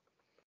 Yeah.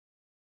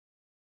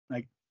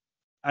 Like,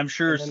 I'm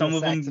sure some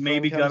of them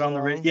maybe got on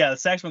the radio. Yeah, the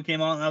saxophone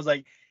came on, and I was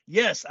like,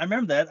 yes, I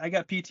remember that. I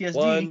got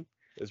PTSD.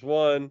 There's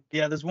one.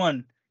 Yeah, there's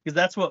one. Because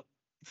that's what,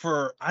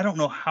 for I don't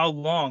know how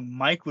long,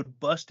 Mike would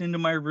bust into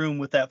my room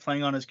with that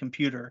playing on his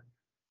computer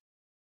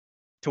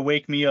to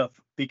wake me up.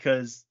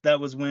 Because that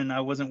was when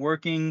I wasn't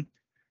working,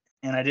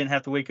 and I didn't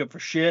have to wake up for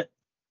shit.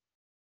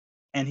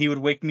 And he would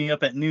wake me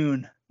up at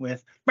noon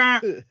with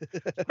fucking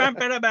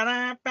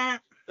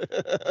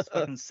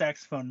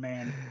saxophone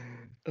man.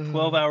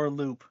 12-hour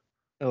loop.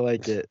 I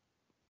like it.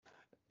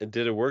 And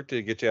did it work? Did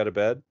it get you out of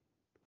bed?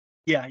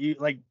 Yeah, you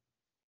like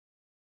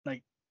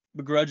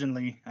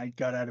begrudgingly I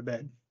got out of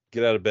bed.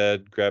 Get out of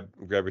bed, grab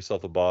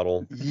yourself a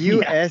bottle.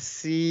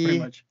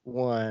 USC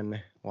won.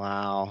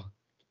 Wow.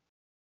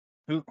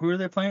 Who are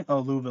they playing? Oh,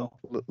 Louisville.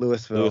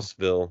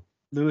 Louisville.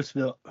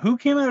 Who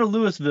came out of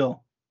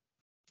Louisville?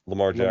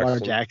 Lamar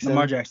Jackson.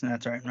 Lamar Jackson,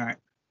 that's right. All right.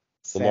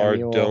 Lamar,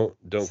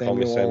 don't call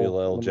me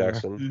Samuel L.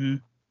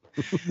 Jackson.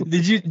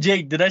 Mm-hmm.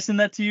 Jake, did I send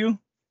that to you?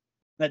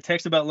 That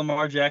text about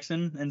Lamar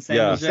Jackson and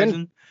Samuel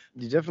Jackson?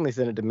 You definitely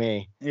sent it to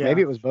me. Yeah.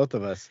 Maybe it was both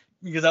of us.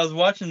 Because I was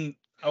watching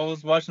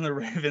the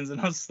Ravens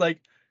and I was like,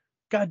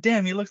 God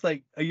damn, he looks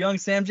like a young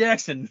Sam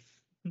Jackson.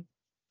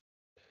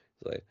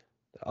 Like,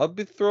 I'll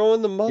be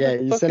throwing the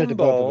motherfucking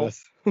ball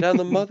down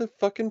the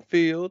motherfucking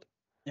field.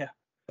 Yeah.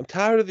 I'm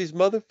tired of these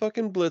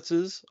motherfucking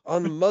blitzes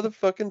on the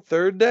motherfucking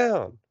third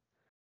down.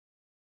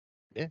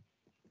 Yeah.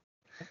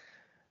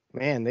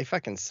 Man, they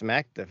fucking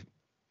smacked the...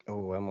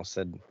 Oh, I almost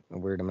said a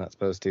word I'm not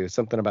supposed to.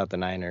 Something about the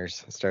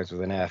Niners. It starts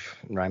with an F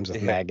and rhymes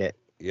with maggot.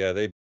 Yeah,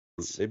 they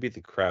beat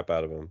the crap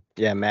out of them.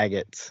 Yeah,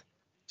 maggots.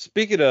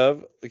 Speaking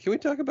of, can we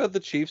talk about the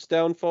Chiefs'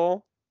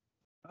 downfall?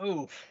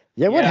 Oh.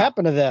 Yeah, what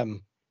happened to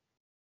them?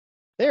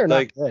 They are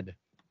not good.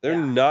 They're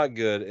not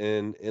good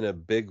in a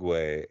big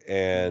way,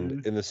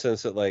 and in the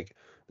sense that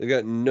they've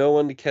got no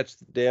one to catch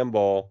the damn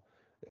ball,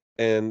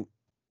 and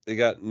they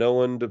got no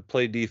one to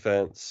play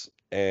defense,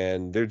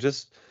 and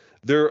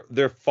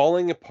they're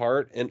falling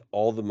apart in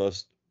all the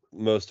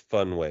most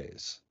fun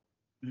ways.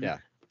 Yeah.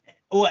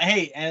 Well,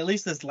 hey, at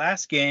least this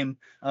last game,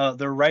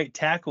 the right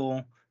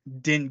tackle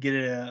didn't get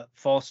a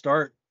false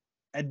start.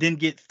 I didn't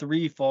get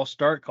 3 false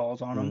start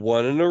calls on him.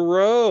 1 in a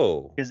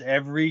row. Because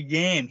every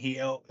game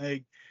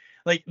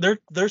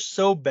they're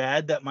so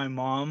bad that my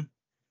mom,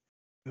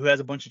 who has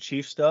a bunch of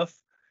Chiefs stuff,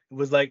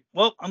 was like,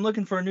 "Well, I'm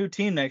looking for a new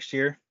team next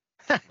year."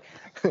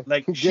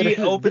 Like Get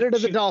her to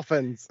the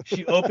Dolphins.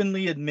 She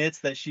openly admits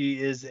that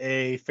she is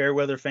a fair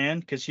weather fan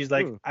because she's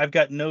like, I've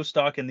got no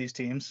stock in these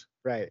teams.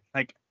 Right.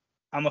 Like,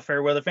 I'm a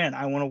fair weather fan.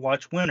 I want to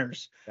watch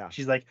winners. Yeah.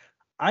 She's like,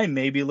 I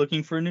may be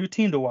looking for a new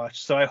team to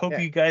watch, so I hope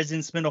you guys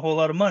didn't spend a whole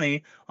lot of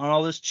money on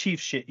all this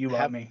Chiefs shit you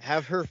bought me.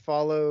 Have her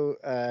follow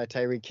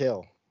Tyreek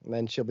Hill, and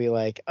then she'll be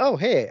like, oh,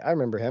 hey, I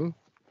remember him.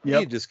 Yep.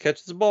 He just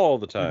catches the ball all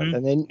the time.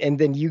 Mm-hmm. And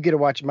then you get to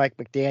watch Mike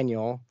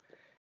McDaniel.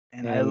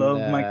 And I love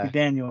Mike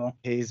McDaniel.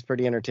 He's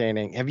pretty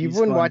entertaining. Have you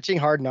been watching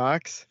Hard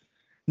Knocks?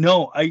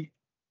 No,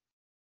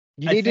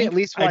 You need to at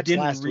least watch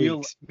last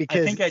week's,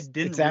 because I think I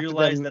didn't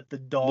realize that the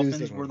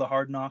Dolphins were the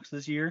Hard Knocks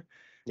this year.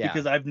 Yeah.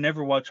 Because I've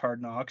never watched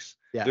Hard Knocks.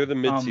 Yeah. They're the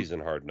mid-season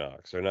Hard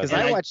Knocks. They're not.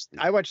 Because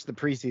I watched the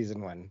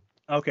preseason one.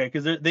 Okay,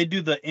 because they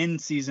do the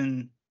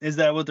in-season. Is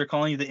that what they're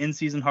calling it? The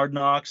in-season Hard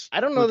Knocks? I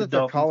don't know that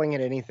they're calling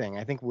it anything.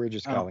 I think we're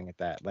just calling it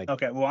that. Like.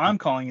 Okay, well, I'm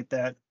calling it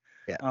that.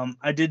 Yeah.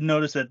 I did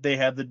notice that they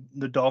have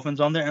the Dolphins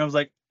on there, and I was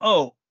like,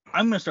 oh,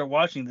 I'm gonna start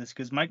watching this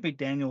because Mike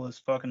McDaniel is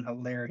fucking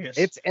hilarious.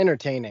 It's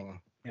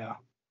entertaining. Yeah.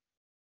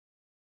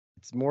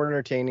 It's more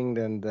entertaining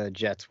than the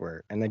Jets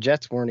were, and the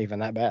Jets weren't even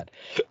that bad.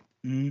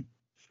 Mm-hmm.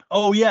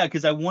 Oh yeah,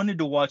 because I wanted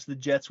to watch the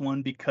Jets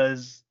one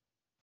because,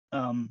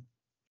 Aaron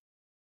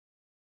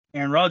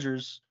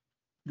Rodgers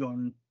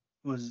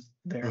was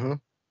there,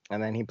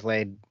 and then he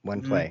played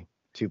one play,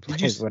 2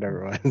 plays,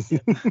 whatever it was.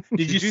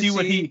 Did you see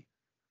what he?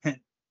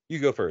 You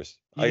go first.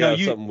 I got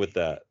something with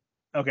that.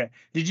 Okay.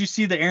 Did you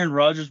see the Aaron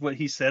Rodgers, what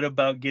he said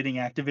about getting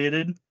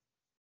activated?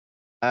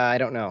 I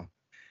don't know.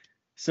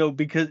 So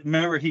because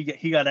remember he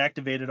got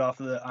activated off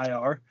of the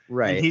IR.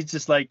 Right. And he's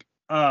just like,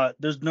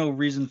 there's no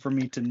reason for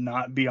me to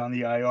not be on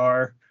the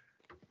IR.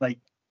 Like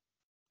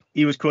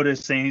he was quoted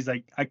as saying, he's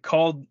like, I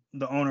called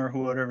the owner,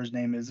 whatever his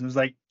name is, and was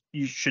like,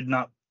 you should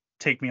not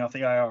take me off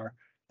the IR.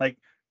 Like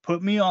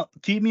keep me on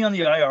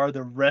the IR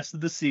the rest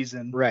of the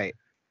season. Right.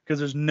 Because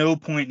there's no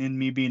point in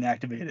me being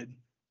activated.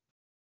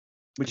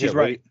 Which is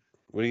right.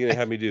 What are you going to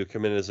have me do?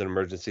 Come in as an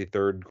emergency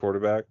third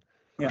quarterback?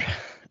 Yeah.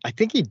 I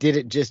think he did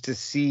it just to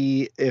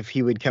see if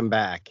he would come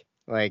back.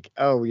 Like,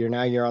 oh, you're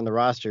on the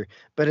roster.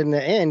 But in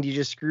the end, you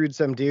just screwed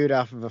some dude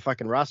off of a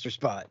fucking roster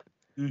spot.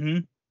 Mm-hmm.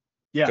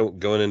 Yeah.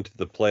 Going into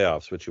the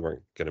playoffs, which you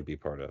weren't going to be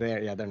part of.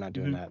 They're not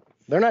doing that.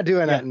 They're not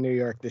doing that in New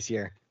York this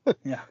year.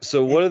 Yeah.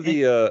 So one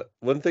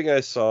thing I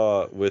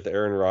saw with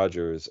Aaron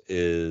Rodgers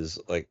is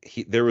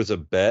like there was a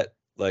bet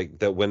like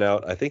that went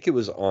out. I think it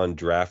was on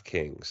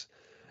DraftKings,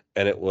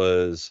 and it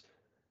was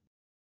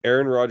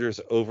Aaron Rodgers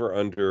over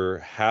under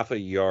half a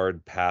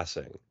yard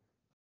passing.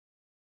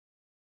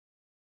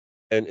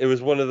 And it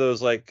was one of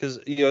those like, because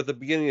at the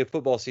beginning of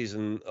football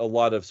season, a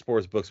lot of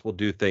sports books will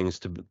do things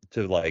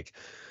to like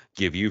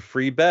give you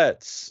free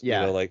bets.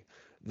 Yeah. Like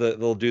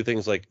they'll do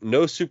things like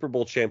no Super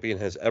Bowl champion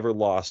has ever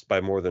lost by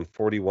more than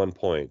 41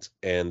 points,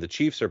 and the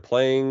Chiefs are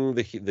playing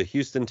the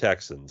Houston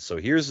Texans. So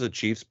here's the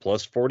Chiefs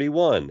plus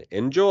 41.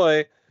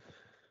 Enjoy.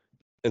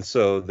 And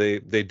so they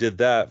did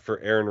that for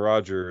Aaron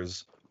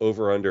Rodgers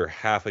over under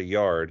half a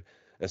yard,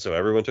 and so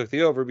everyone took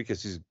the over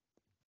because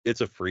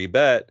it's a free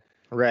bet.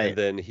 Right. And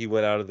then he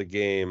went out of the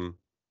game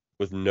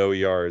with no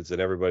yards, and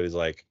everybody's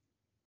like,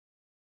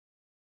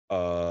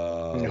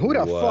 who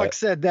the fuck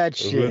said that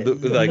shit?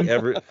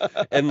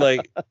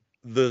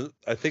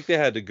 I think they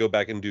had to go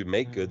back and do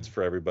make goods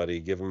for everybody,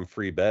 give them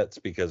free bets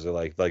because they're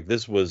like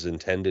this was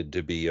intended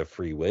to be a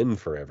free win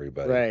for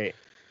everybody. Right.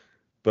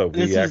 But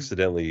we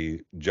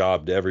accidentally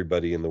jobbed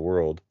everybody in the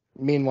world.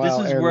 Meanwhile,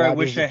 this is Aaron where Rodgers I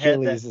wish I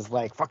had that. Is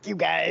like, fuck you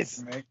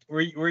guys. Right.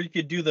 Where you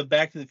could do the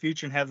Back to the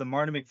Future and have the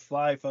Marty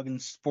McFly fucking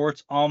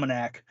sports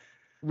almanac.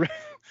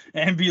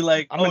 And be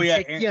like, I'm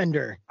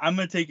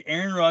gonna take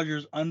Aaron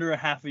Rodgers under a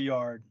half a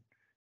yard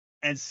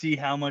and see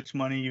how much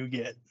money you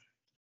get.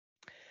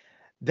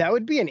 That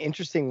would be an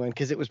interesting one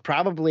because it was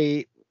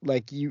probably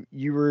like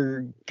you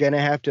were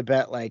gonna have to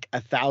bet like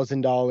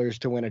 $1,000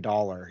 to win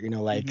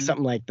 $1,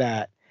 something like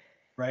that.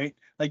 Right.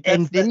 Like,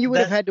 and then you would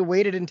have had to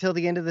wait it until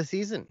the end of the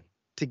season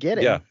to get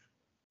it. Yeah.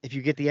 If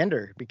you get the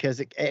ender, because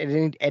at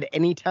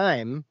any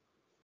time,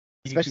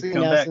 especially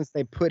now since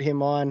they put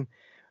him on,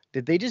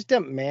 did they just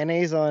dump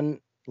mayonnaise on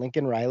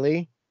Lincoln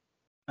Riley?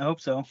 I hope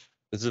so.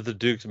 Is it the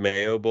Duke's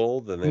Mayo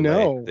Bowl? Then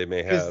they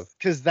may have,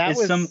 because that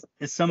was some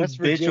West bitch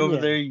Virginia over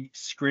there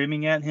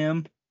screaming at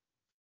him.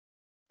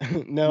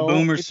 No,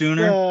 Boomer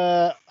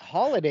Sooner.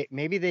 Holiday.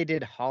 Maybe they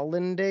did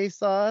hollandaise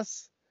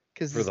sauce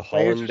for the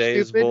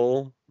hollandaise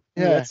bowl.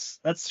 Yeah,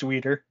 that's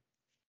sweeter.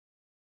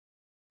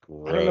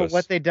 Gross. I don't know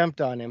what they dumped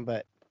on him,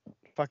 but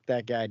fuck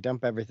that guy.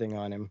 Dump everything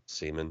on him.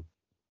 Semen.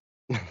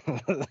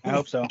 I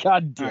hope so.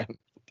 God damn. Right.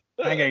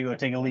 I gotta go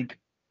take a leak.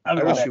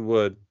 I wish you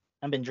would.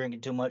 I've been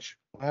drinking too much.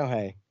 Oh,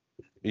 hey.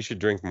 You should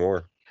drink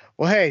more.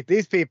 Well, hey,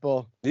 these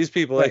people, they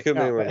could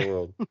be anywhere in the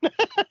world.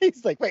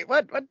 He's like, wait,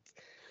 what?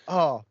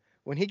 Oh,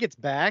 when he gets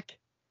back,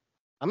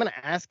 I'm going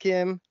to ask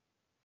him.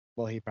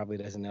 Well, he probably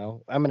doesn't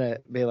know. I'm going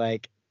to be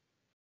like,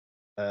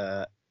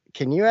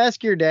 can you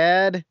ask your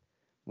dad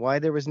why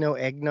there was no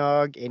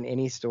eggnog in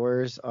any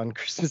stores on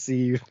Christmas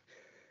Eve?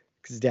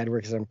 Because his dad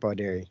works on Paw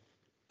Dairy.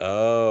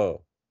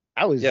 Oh.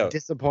 I was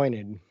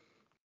disappointed.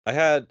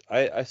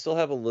 I still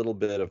have a little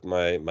bit of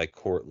my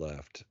quart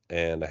left,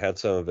 and I had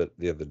some of it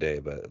the other day,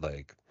 but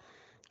like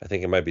I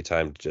think it might be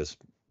time to just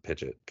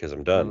pitch it because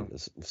I'm done.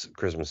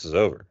 Christmas is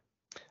over.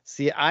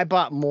 See, I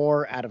bought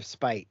more out of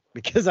spite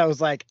because I was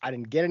like, I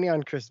didn't get any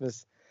on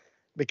Christmas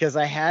because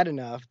I had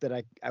enough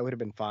that I would have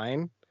been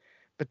fine.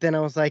 But then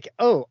I was like,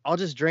 oh, I'll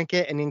just drink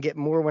it and then get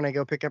more when I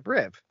go pick up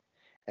Riv.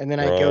 And then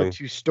I go Wrong.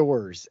 to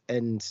stores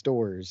and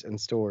stores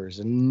and stores,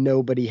 and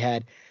nobody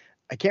had.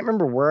 I can't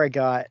remember where I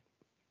got.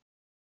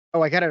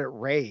 Oh, I got it at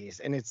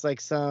Ray's, and it's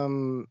like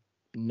some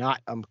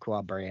not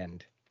Umpqua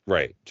brand.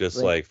 Right, just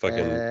like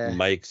fucking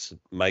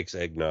Mike's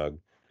eggnog.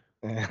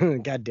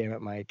 God damn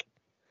it, Mike.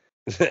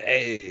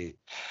 Hey.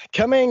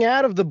 Coming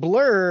out of the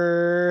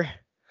blur.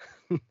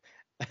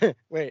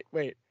 Wait.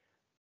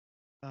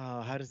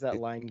 Oh, how does that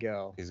line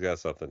go? He's got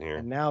something here.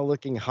 And now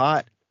looking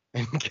hot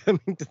and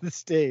coming to the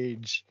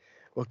stage.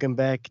 Welcome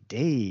back,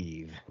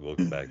 Dave.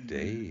 Welcome back,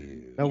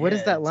 Dave. Now, what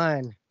is that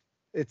line?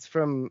 It's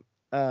from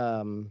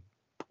that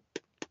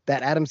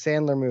Adam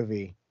Sandler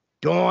movie.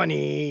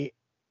 Donnie.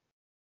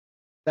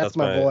 That's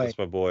my boy. That's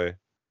my boy.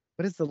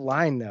 What is the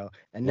line, though?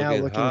 And now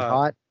looking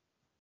hot.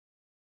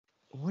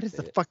 What is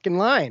the fucking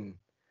line?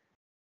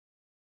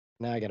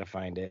 Now I gotta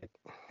find it.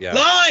 Yeah.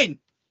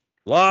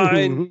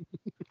 Line!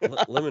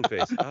 Lemon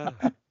face.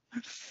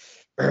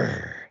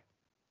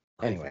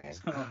 Anyway,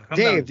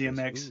 Dave,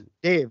 DMX.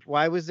 Dave,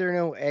 why was there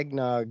no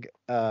eggnog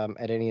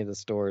at any of the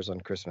stores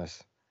on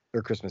Christmas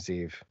or Christmas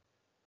Eve?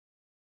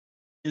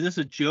 Is this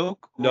a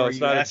joke? No, it's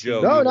not a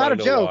joke. No, not a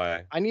joke.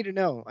 I need to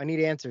know. I need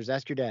answers.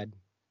 Ask your dad.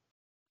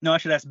 No, I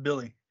should ask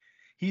Billy.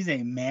 He's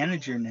a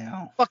manager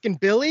now. Fucking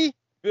Billy?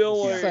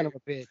 Billy. Son of a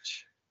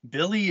bitch.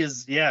 Billy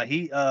is,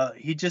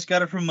 he just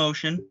got a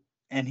promotion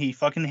and he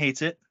fucking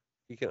hates it.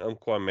 He can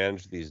Umpqua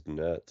manage these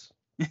nuts.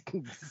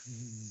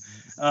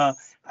 I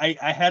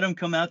had him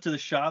come out to the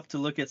shop to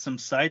look at some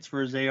sites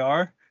for his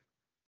AR.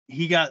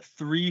 He got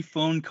 3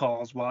 phone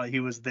calls while he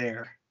was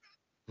there.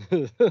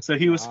 So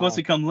he was supposed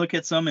to come look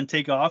at some and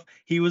take off.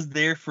 He was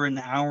there for an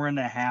hour and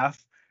a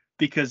half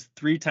because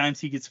 3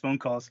 times he gets phone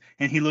calls.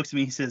 And he looks at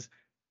me, he says,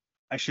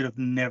 I should have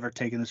never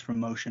taken this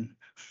promotion.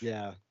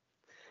 Yeah.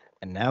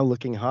 And now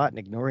looking hot and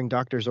ignoring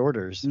doctor's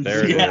orders.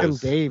 There it Welcome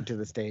is. Dave to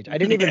the stage. I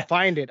didn't even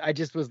find it. I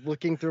just was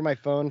looking through my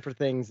phone for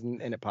things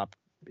and it popped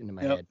into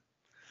my head.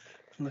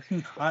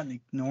 Looking hot and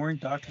ignoring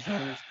doctor's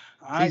orders.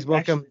 Please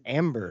welcome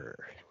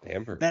Amber.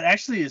 That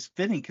actually is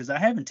fitting because I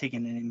haven't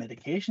taken any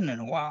medication in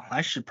a while.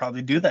 I should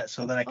probably do that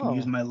so that I can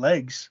use my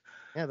legs.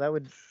 Yeah, that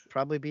would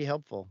probably be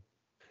helpful.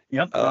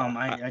 Yep.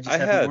 I just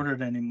haven't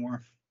ordered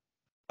anymore.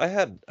 I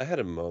had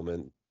a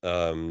moment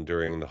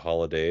during the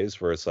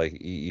holidays where it's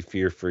like you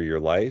fear for your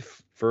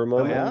life for a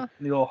moment. Oh, yeah?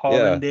 The old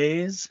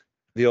hollandaise.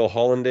 The old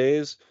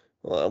hollandaise.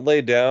 Well, I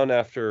laid down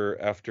after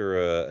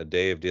a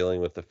day of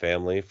dealing with the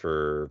family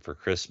for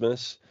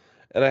Christmas,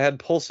 and I had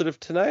pulsative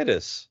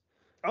tinnitus.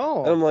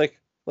 Oh. And I'm like,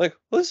 what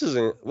is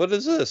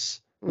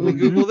this? Let me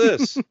Google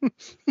this.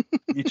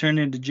 You turn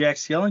into Jack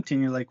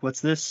Skellington. You're like, what's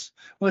this?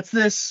 What's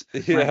this?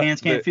 Yeah, my hands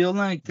can't feel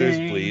like there's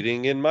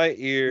bleeding in my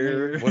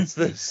ear. What's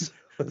this?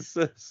 What's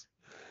this?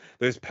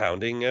 There's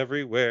pounding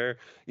everywhere.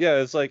 Yeah,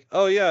 it's like,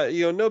 oh yeah,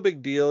 no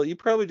big deal. You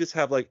probably just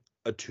have like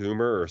a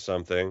tumor or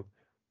something.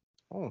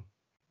 Oh.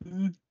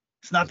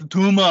 It's not the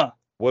tumor.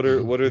 What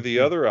are the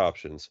other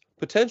options?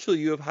 Potentially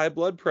you have high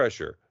blood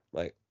pressure.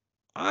 Like,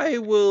 I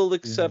will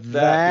accept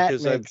that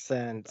because that makes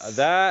sense.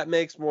 That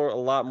makes a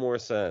lot more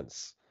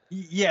sense.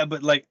 Yeah,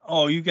 but like,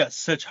 oh, you got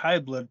such high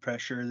blood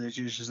pressure that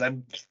you're just like.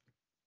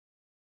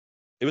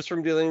 It was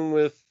from dealing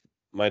with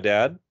my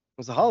dad. It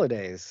was the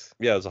holidays.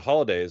 Yeah, it was the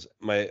holidays.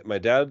 My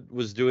dad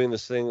was doing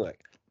this thing like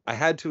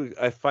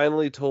I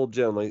finally told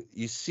Jim, like,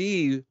 you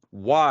see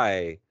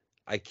why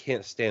I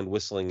can't stand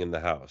whistling in the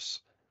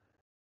house.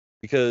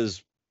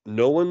 Because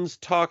no one's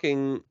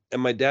talking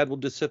and my dad will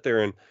just sit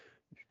there and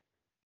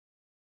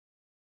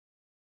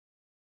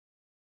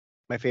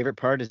my favorite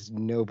part is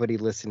nobody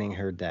listening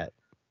heard that.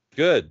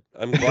 Good.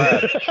 I'm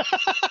glad.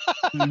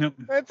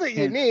 That's what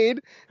you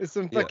need is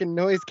some fucking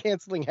noise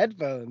canceling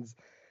headphones.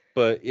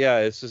 But yeah,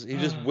 it's just he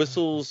just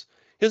whistles.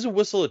 He doesn't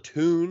whistle a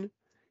tune.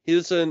 He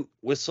doesn't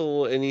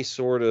whistle any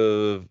sort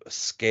of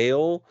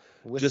scale.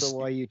 Whistle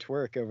while you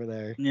twerk over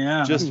there.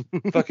 Yeah. Just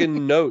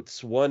fucking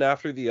notes one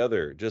after the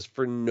other, just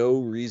for no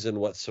reason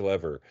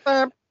whatsoever.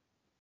 No,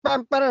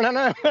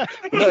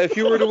 if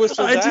you were to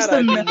whistle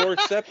I'd be more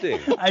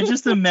accepting. I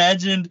just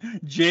imagined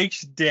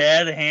Jake's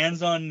dad,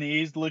 hands on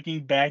knees,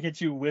 looking back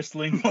at you,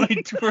 whistling while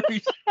he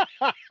twerks.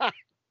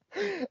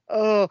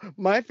 Oh,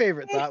 my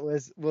favorite thought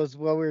was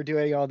while we were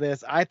doing all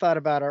this, I thought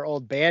about our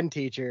old band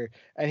teacher,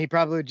 and he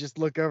probably would just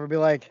look over and be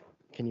like,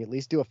 "Can you at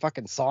least do a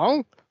fucking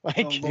song?"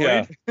 Like,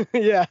 Lloyd?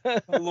 Yeah.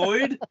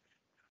 Lloyd?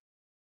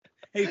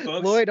 Hey,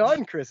 folks. Lloyd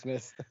on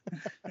Christmas.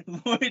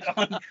 Lloyd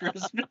on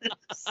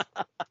Christmas.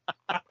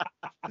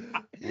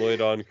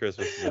 Lloyd on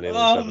Christmas is the name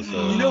of this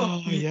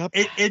episode. Yep.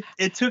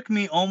 It took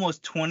me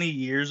almost 20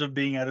 years of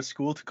being out of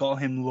school to call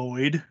him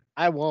Lloyd.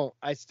 I won't.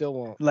 I still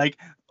won't. Like,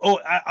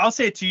 I'll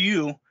say it to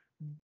you,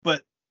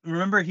 but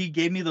remember he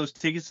gave me those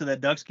tickets to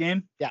that Ducks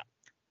game? Yeah.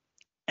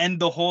 And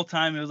the whole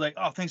time it was like,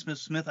 oh, thanks, Mr.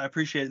 Smith. I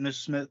appreciate it,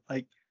 Mr. Smith.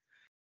 Like,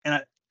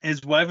 and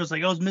his wife was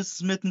like, oh, is Mrs.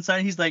 Smith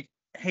inside? He's like,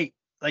 hey,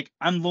 like,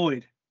 I'm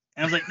Lloyd.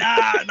 And I was like,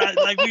 nah,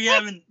 like, we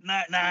haven't,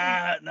 nah,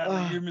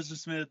 like, you're Mr.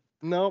 Smith.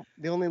 Nope.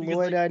 The only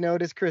Lloyd I know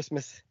is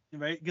Christmas.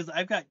 Right? Because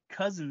I've got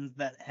cousins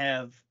that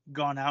have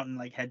gone out and,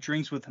 like, had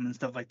drinks with him and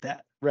stuff like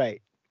that.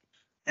 Right.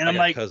 And I'm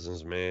like,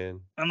 cousins,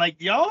 man. I'm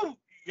like, y'all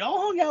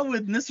hung out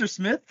with Mr.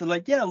 Smith? They're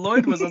like, yeah,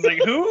 Lloyd was. I was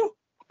like, who?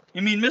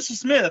 You mean Mr.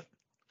 Smith?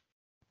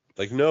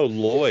 Like, no,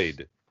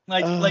 Lloyd.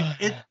 Like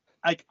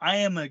I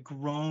am a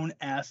grown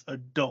ass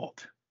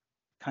adult,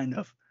 kind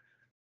of,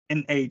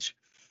 in age.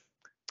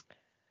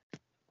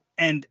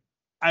 And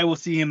I will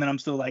see him and I'm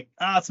still like,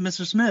 it's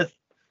Mr. Smith.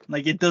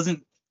 Like, it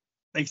doesn't,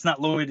 like, it's not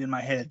Lloyd in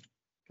my head.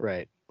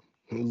 Right.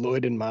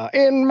 Lloyd in my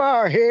head.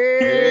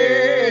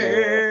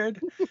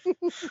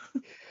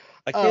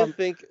 I can't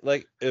think,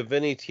 like, of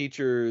any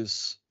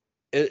teachers.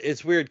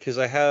 It's weird because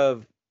I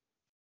have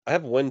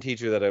one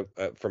teacher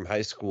that from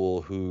high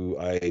school who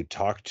I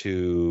talk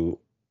to.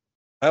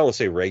 I don't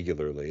say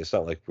regularly. It's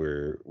not like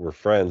we're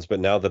friends, but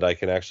now that I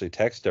can actually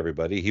text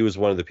everybody, he was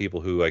one of the people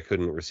who I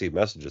couldn't receive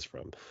messages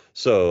from.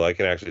 So I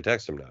can actually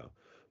text him now.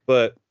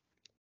 But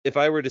if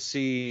I were to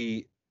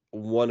see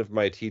one of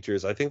my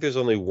teachers, I think there's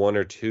only one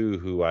or two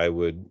who I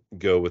would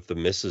go with the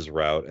Mrs.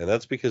 route, and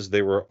that's because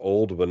they were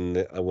old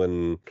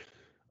when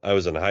I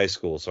was in high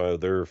school, so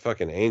they're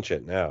fucking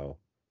ancient now.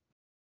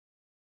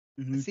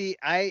 Mm-hmm. See,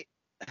 I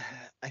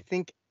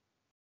think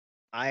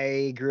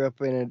I grew up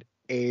in an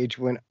age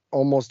when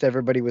almost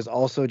everybody was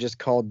also just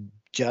called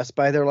just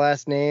by their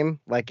last name,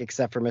 like,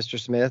 except for Mr.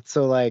 Smith.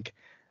 So, like,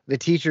 the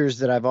teachers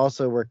that I've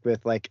also worked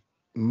with, like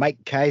Mike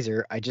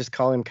Kaiser, I just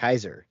call him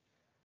Kaiser.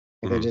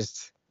 Like, I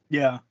just,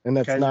 yeah, and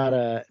that's Kaiser. not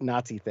a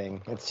Nazi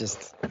thing. It's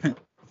just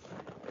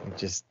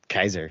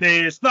Kaiser. Boy,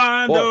 you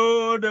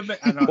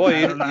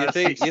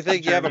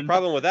think you have a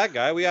problem with that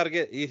guy? We ought to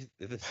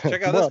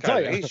check out this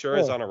guy. He sure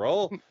is on a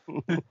roll.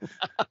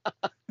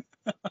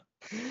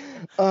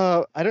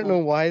 I don't know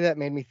why that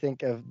made me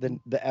think of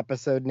the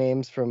episode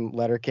names from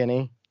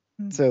Letterkenny.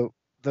 So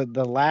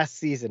the last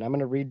season, I'm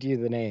going to read you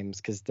the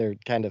names because they're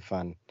kind of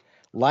fun.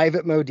 Live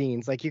at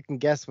Modine's, like, you can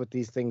guess what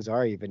these things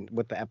are, even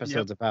what the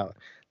episode's about.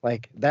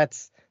 Like,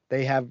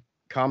 they have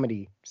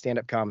comedy,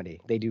 stand-up comedy.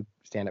 They do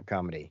stand-up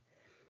comedy.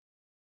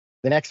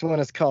 The next one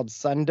is called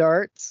Sun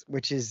Darts,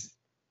 which is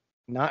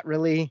not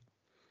really.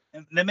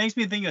 That makes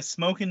me think of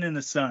Smoking in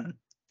the Sun.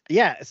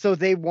 Yeah, so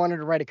they wanted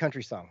to write a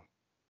country song.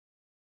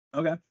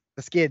 Okay.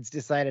 The Skids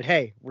decided,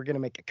 hey, we're gonna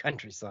make a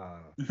country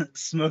song.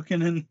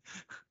 Smoking in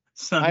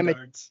Sun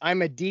Darts.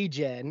 I'm a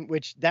D-gen,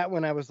 which that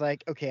one I was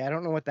like, okay, I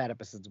don't know what that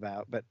episode's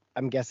about, but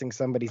I'm guessing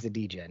somebody's a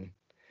D-gen.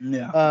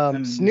 Yeah.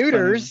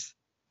 Snooters.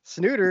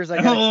 Snooters,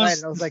 I got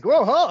excited. I was like,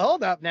 whoa,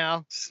 hold up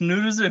now.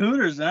 Snooters and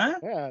Hooters, huh?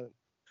 Yeah.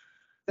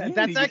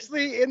 That's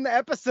actually in the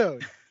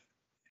episode.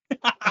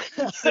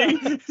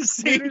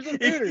 see,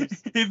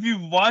 if you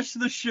watch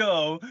the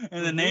show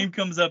and the name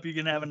comes up, you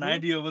can have an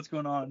idea of what's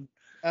going on.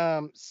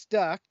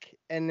 Stuck,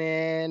 and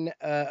then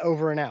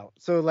Over and Out.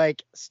 So,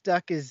 like,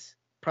 Stuck is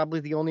probably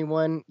the only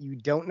one you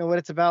don't know what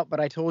it's about, but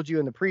I told you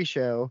in the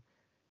pre-show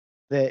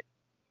that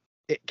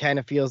it kind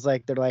of feels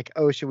like they're like,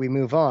 oh, should we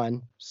move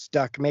on?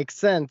 Stuck makes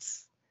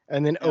sense.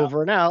 And then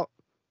Over and Out,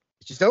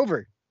 it's just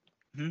over.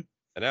 And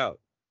out.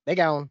 They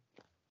gone.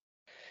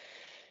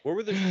 What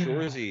were the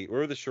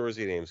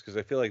Shoresy names? Because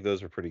I feel like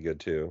those were pretty good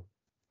too.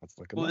 Let's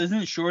look. Well,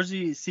 isn't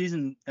Shoresy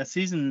season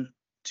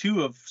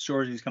 2 of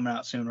Shoresy's coming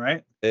out soon,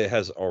 right? It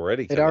has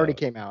already.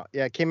 Came out.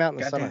 Yeah, it came out in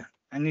the summer.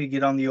 I need to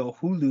get on the old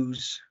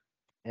Hulus.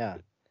 Yeah.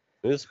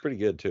 It's pretty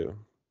good too.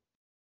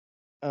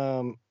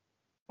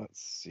 Let's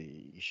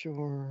see.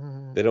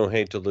 Sure. They don't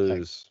hate to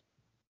lose.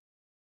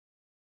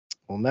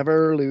 We'll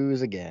never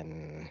lose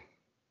again.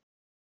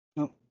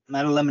 No,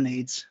 not a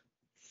lemonades.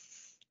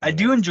 I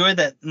do enjoy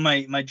that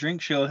my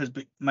drink show has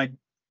been my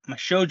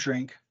show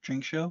drink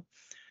show.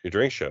 Your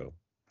drink show.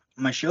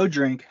 My show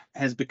drink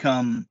has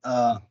become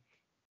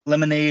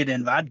lemonade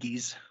and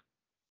vodkas.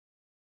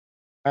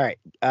 All right.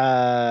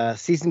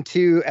 Season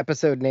 2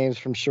 episode names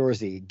from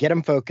Shoresy. Get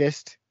 'em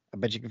focused. I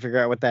bet you can figure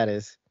out what that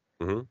is.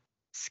 Mm-hmm.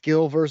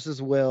 Skill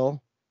versus will.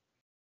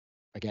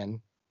 Again.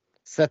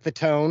 Set the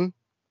tone.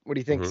 What do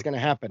you think is going to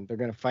happen? They're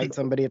going to fight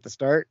somebody at the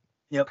start?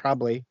 Yep.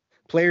 Probably.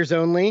 Players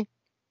only.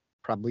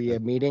 Probably a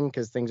meeting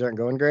because things aren't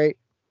going great.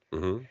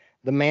 Mm-hmm.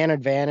 The man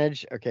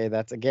advantage. Okay,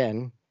 that's,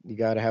 again, you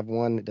got to have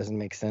one that doesn't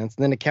make sense.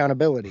 And then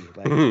accountability.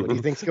 Like, what do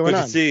you think's going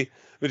on?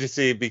 But you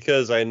see,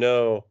 because I've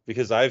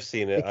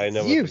seen it, I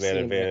know what the man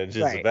advantage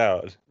is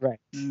about. Right.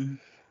 Mm-hmm.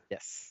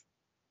 Yes.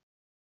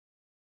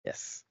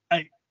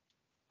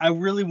 I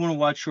really want to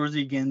watch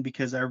Shoresy again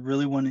because I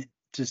really wanted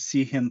to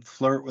see him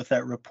flirt with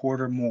that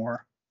reporter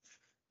more.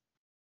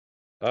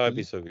 Oh, that'd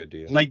be so good to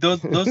you. Like those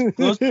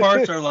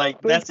parts are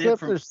like that's it.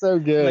 They're so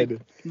good.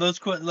 Like, those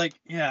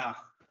yeah.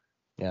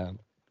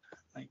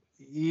 Like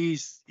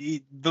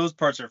those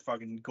parts are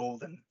fucking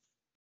golden.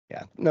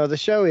 Yeah. No, the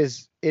show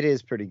is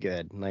pretty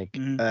good. Like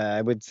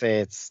I would say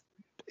it's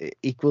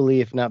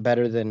equally, if not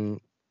better than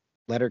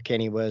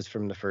Letterkenny was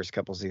from the first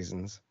couple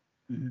seasons.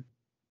 Mm-hmm.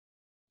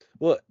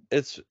 Well,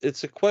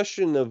 it's a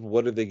question of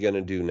what are they going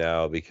to do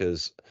now,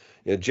 because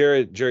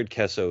Jared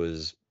Kesso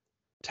is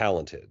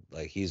talented.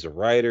 Like, he's a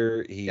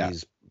writer.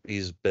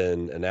 He's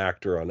been an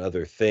actor on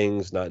other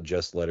things, not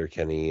just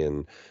Letterkenny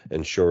and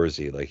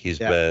Shoresy. Like, he's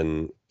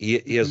been he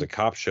has a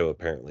cop show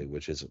apparently,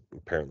 which is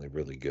apparently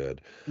really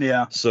good.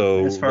 Yeah.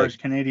 So as far as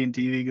Canadian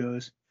TV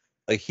goes,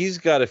 like, he's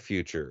got a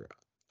future.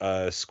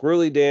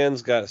 Squirrely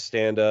Dan's got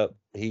stand up.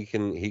 He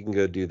can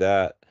go do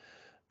that.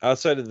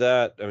 Outside of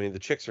that, I mean, the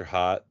chicks are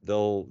hot.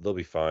 They'll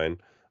be fine.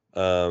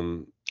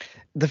 The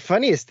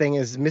funniest thing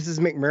is Mrs.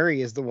 McMurray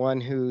is the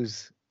one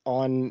who's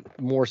on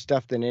more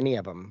stuff than any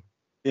of them.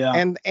 Yeah.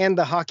 And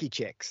the hockey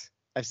chicks.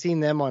 I've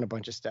seen them on a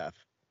bunch of stuff.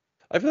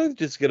 I feel like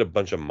just get a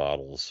bunch of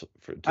models.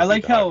 I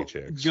like how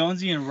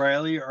Jonesy and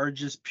Riley are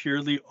just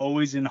purely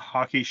always in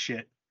hockey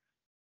shit.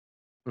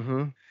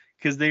 Mm-hmm.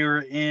 Because they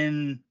were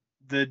in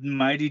the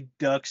Mighty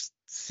Ducks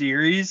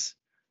series.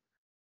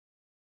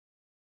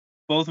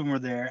 Both of them were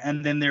there.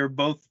 And then they were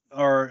both,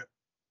 I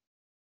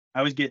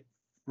always get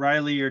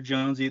Riley or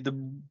Jonesy. The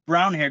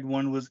brown-haired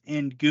one was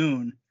in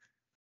Goon.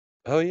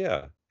 Oh,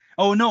 yeah.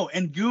 Oh, no.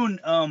 And Goon,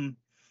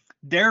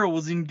 Daryl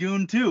was in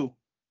Goon, too.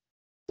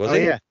 Was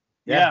he?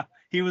 Yeah.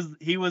 He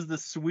was the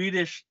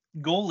Swedish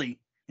goalie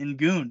in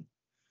Goon.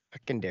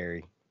 Fucking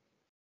Derry.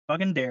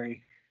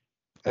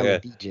 I'm Yeah. a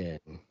DJ.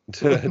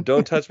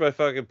 Don't touch my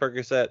fucking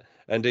Percocet.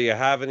 And do you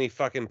have any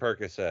fucking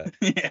Percocet?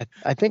 Yeah.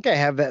 I think I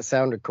have that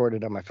sound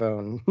recorded on my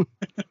phone.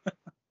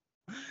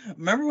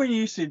 Remember when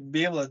you used to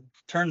be able to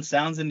turn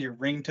sounds into your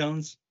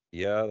ringtones?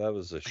 Yeah, that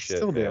was a shit.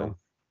 Still man. do.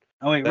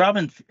 Oh wait,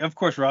 Robin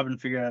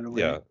figured out a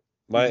way. Yeah.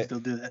 You can still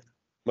do that.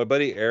 My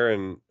buddy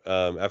Aaron,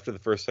 after the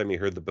first time he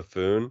heard the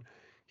buffoon,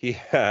 he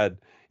set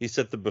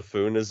the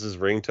buffoon as his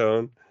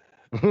ringtone.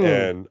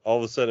 And all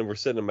of a sudden we're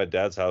sitting in my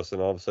dad's house,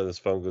 and all of a sudden his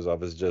phone goes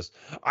off. It's just,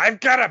 I've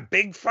got a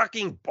big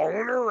fucking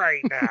boner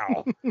right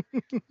now.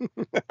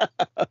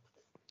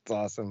 It's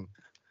awesome.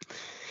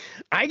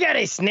 I got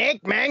a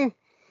snake, man.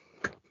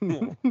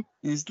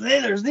 His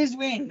slithers this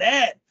way and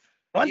that.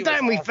 One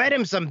time we fed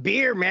him some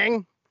beer,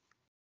 man.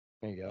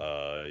 There you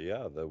go.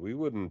 Yeah, that we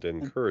wouldn't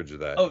encourage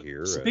that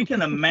here.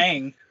 Speaking of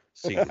Mang,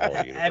 Seton Hall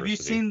University. have you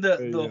seen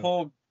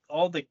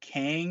all the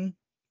Kang?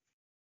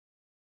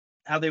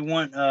 How they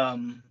want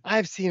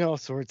I've seen all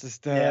sorts of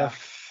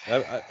stuff.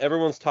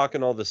 Everyone's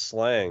talking all this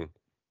slang.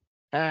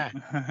 Ah,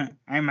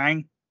 hey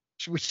Mang.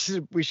 we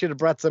should have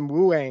brought some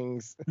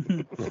wooangs.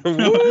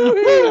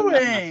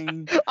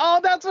 Wooing. Oh,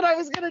 that's what I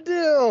was gonna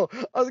do.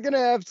 I was gonna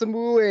have some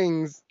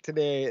wooings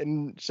today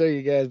and show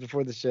you guys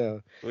before the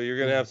show. Well, you're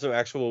gonna have some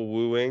actual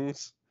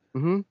wooings.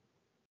 Mm-hmm.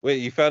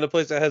 Wait, you found a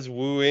place that has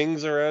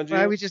wooings around you?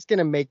 I was just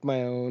gonna make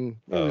my own.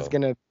 It was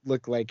gonna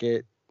look like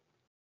it.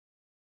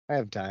 I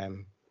have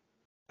time.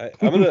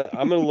 I'm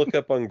gonna look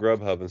up on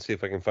Grubhub and see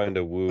if I can find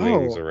a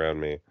wooings around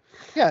me.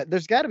 Yeah,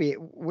 there's got to be.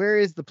 Where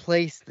is the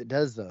place that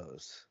does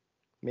those?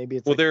 Maybe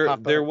it's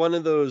they're one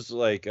of those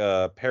like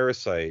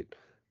parasite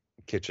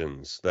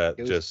kitchens that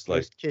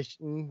ghost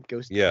kitchens.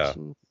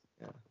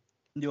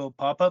 The old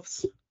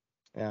pop-ups.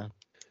 Yeah.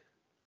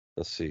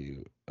 Let's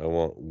see. I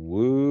want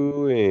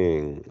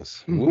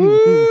wooings.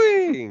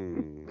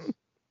 Wooings.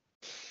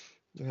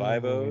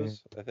 5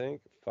 O's, I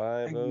think.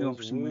 5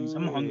 O's.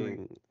 I'm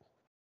hungry.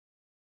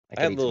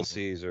 I had little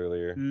C's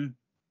earlier. Mm.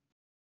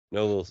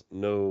 No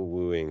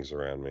wooings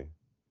around me.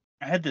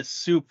 I had this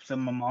soup that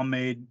my mom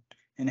made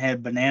and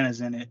had bananas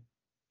in it.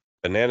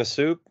 Banana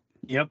soup?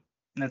 Yep.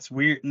 That's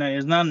weird. No,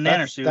 it's not a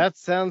banana soup. That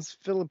sounds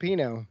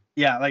Filipino.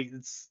 Yeah, like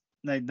it's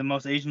like the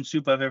most Asian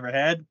soup I've ever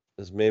had.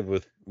 It's made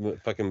with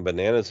fucking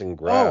bananas and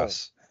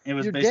grass. It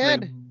was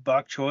basically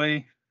bok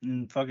choy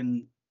and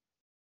fucking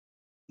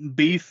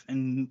beef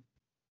and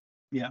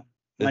yeah.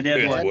 My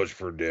dad was. What's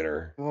for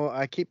dinner? Well,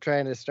 I keep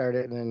trying to start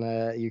it,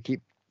 and you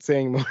keep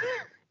saying more.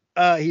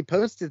 He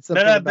posted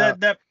something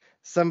about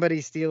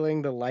somebody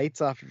stealing the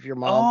lights off of your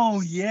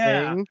mom's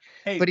thing.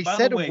 Hey, but he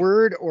said a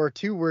word or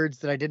two words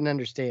that I didn't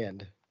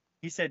understand.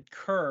 He said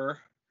cur.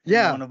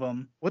 Yeah. One of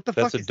them. What the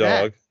fuck is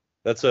that?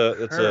 That's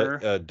a dog.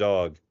 That's a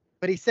dog.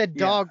 But he said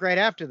dog right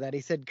after that. He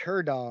said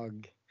cur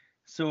dog.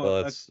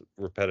 So that's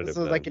repetitive.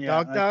 So like a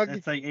dog?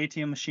 It's like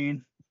ATM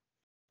machine.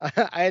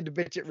 I had to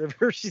bitch at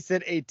River. She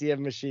said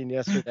ATM machine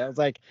yesterday. I was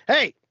like,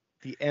 hey,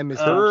 the M is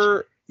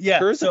her. Yeah.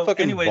 Cur's a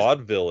fucking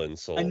vaudeville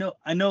insult.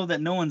 I know that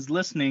no one's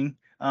listening.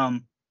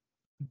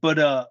 But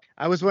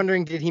I was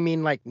wondering, did he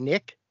mean like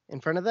Nick in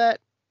front of that?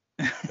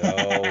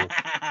 No.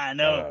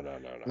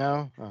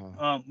 No.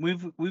 Oh.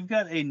 We've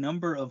got a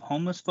number of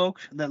homeless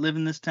folks that live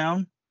in this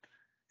town,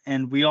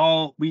 and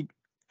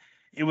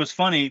it was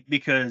funny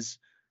because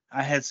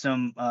I had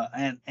some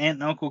aunt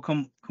and uncle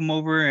come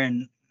over,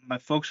 and my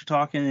folks are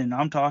talking, and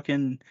I'm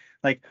talking,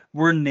 like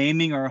we're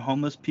naming our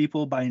homeless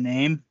people by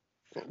name.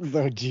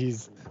 Oh,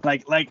 jeez.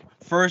 Like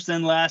first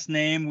and last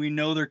name. We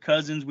know their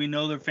cousins. We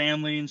know their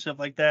family and stuff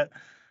like that.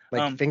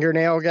 Like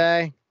fingernail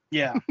guy.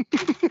 Yeah.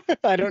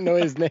 I don't know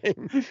his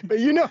name, but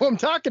you know who I'm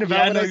talking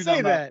about when I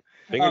say that.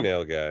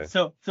 Fingernail guy.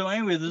 So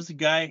anyway, this is a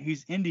guy.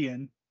 He's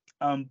Indian.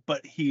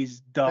 But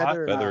he's Dot.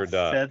 Feather or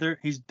Dot. Feather.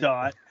 He's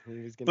Dot.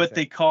 But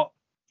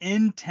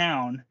in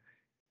town,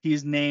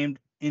 he's named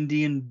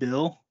Indian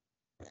Bill.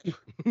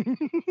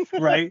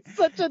 Right?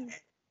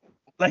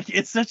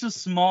 It's such a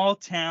small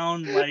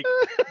town. Like,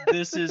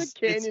 this is a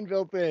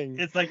Canyonville thing.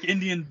 It's like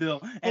Indian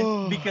Bill,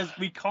 and because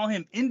we call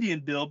him Indian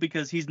Bill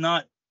because he's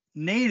not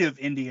native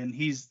Indian,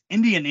 he's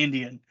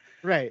Indian.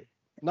 Right.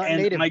 Not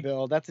and Native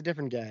Bill. That's a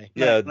different guy.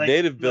 Yeah,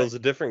 Native Bill's a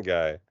different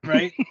guy.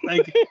 Right?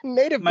 Like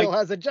Native Bill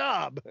has a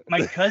job.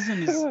 My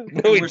cousin is.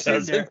 No, we're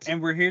sitting there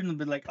and we're hearing them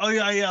be like, "Oh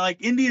yeah, like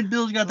Indian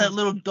Bill's got that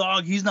little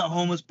dog. He's not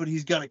homeless, but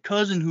he's got a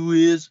cousin who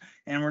is."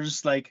 And we're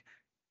just like,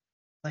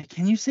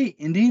 can you say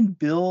Indian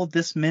Bill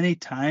this many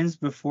times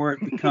before it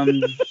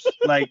becomes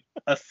like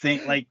a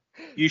thing? Like,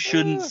 you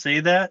shouldn't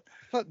say that.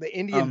 I thought the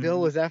Indian Bill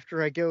was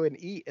after I go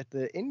and eat at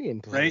the Indian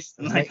place.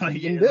 Right? Like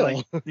Indian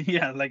Bill.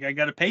 Like I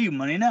got to pay you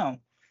money now.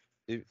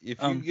 If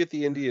you get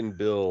the Indian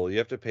Bill, you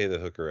have to pay the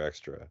hooker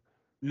extra.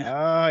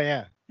 Oh,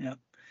 yeah. Yeah.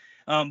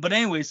 But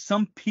anyways,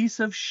 some piece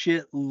of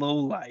shit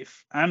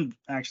lowlife. I'm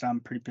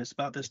pretty pissed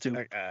about this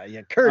too.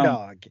 Yeah,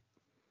 Dog.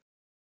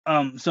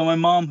 So my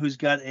mom, who's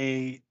got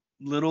a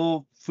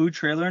little food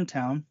trailer in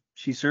town,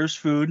 she serves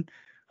food.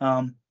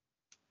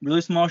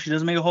 Really small. She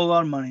doesn't make a whole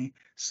lot of money.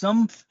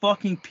 Some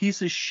fucking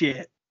piece of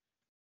shit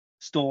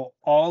stole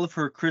all of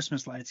her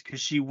Christmas lights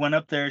because she went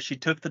up there. She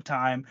took the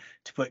time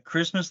to put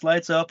Christmas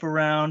lights up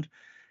around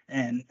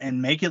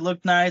and make it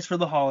look nice for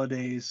the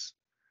holidays.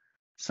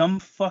 Some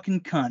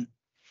fucking cunt.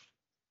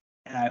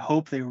 And I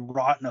hope they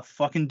rot in a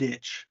fucking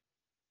ditch.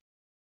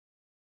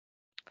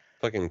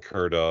 Fucking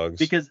cur dogs.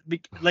 Because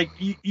like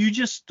you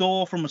just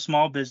stole from a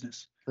small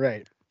business.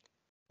 Right.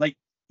 Like,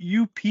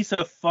 you piece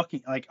of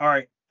fucking, like, all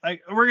right.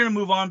 Like, we're gonna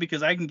move on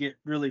because I can get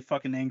really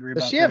fucking angry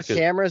about. Does she have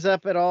cameras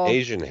up at all?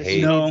 Asian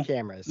hate. No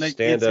cameras. Like,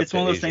 it's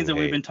one of those things that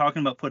we've been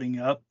talking about putting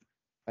up.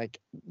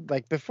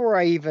 Like before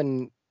I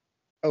even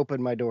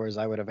opened my doors,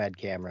 I would have had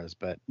cameras,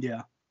 but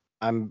yeah,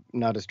 I'm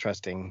not as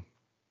trusting.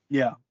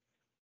 Yeah,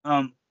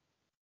 and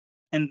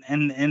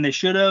they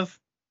should have,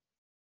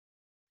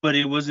 but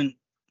it wasn't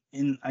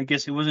in. I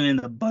guess it wasn't in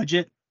the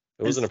budget.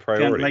 It wasn't a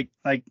priority.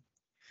 Like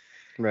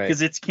right,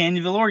 because it's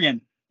Canyonville,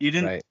 Oregon. You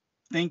didn't right.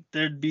 think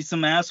there'd be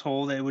some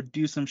asshole that would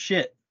do some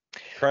shit.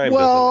 Crime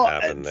doesn't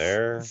happen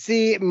there.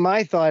 See,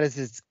 my thought is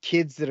it's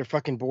kids that are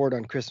fucking bored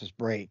on Christmas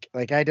break.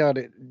 Like, I doubt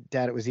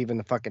it was even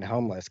the fucking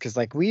homeless. Because,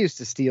 like, we used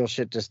to steal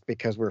shit just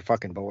because we were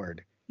fucking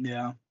bored.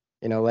 Yeah.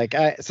 You know, like,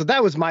 so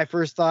that was my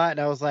first thought. And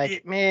I was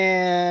like,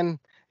 man,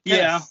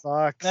 yeah,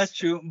 sucks. That's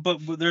true.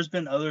 But there's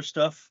been other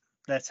stuff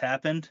that's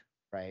happened.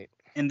 Right.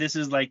 And this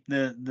is like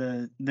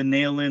the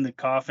nail in the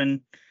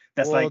coffin.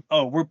 That's like,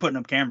 oh, we're putting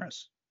up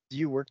cameras. Do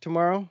you work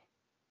tomorrow?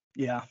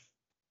 Yeah.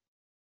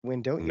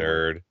 When don't you?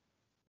 Nerd.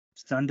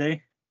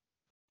 Sunday.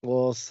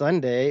 Well,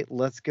 Sunday,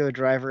 let's go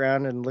drive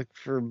around and look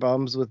for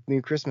bums with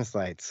new Christmas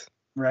lights.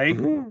 Right.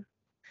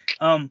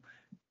 Mm-hmm.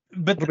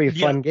 But it'll be a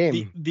fun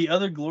game. The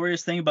other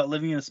glorious thing about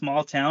living in a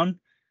small town,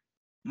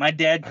 my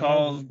dad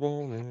called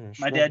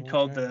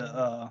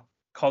the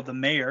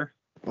mayor.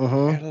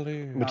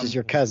 Mm-hmm. Which is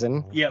your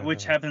cousin. Yeah,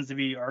 which happens to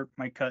be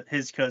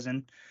his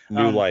cousin.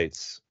 New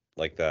lights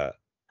like that.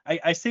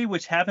 I say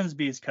which happens to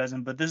be his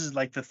cousin, but this is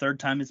like the third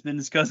time it's been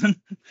his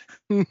cousin.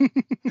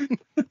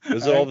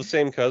 Is it all the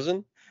same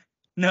cousin?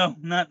 No,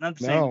 not the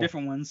same,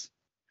 different ones.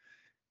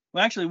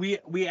 Well, actually,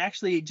 we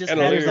actually just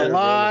there's a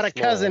lot of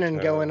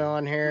cousining going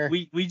on here.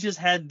 We just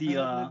had the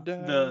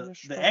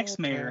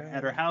ex-mayor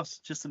at our house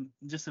just an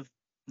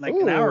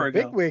hour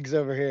ago. Bigwigs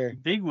over here.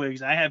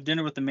 Bigwigs. I have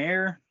dinner with the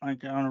mayor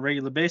like on a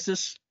regular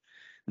basis.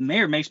 The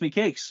mayor makes me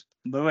cakes.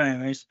 But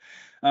anyways,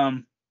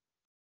 are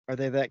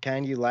they that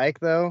kind you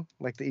like though?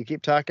 Like that you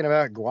keep talking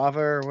about, guava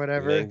or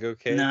whatever? Mango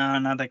cake? No,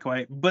 not that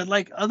quite. But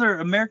like other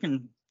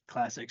American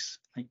classics,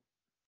 like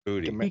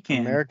booty.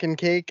 Pecan. American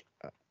cake.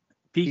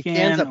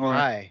 Pecan's a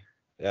pie.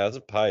 Yeah, it's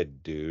a pie,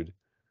 dude.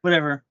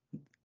 Whatever.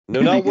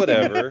 No, not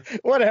whatever.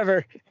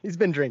 Whatever. He's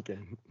been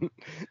drinking.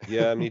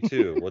 Yeah, me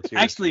too. What's your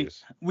Actually,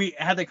 excuse? we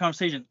had that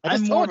conversation. I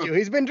just told you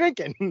he's been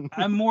drinking.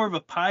 I'm more of a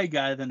pie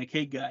guy than a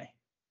cake guy.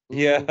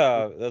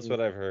 Yeah, that's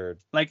what I've heard.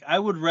 Like, I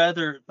would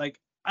rather, like,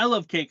 I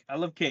love cake.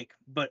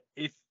 But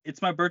if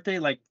it's my birthday,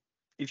 like,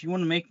 if you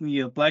want to make me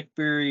a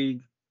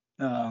blackberry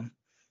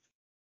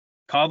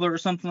cobbler or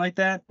something like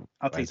that,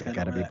 I'll take that.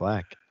 Gotta be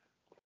black.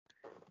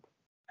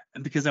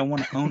 Because I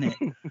want to own it.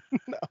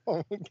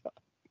 Oh my god.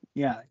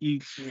 Yeah,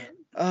 you.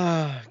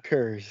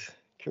 Curse.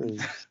 But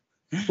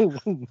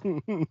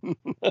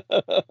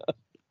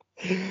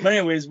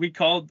anyways, we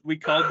called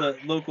the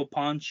local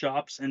pawn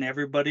shops and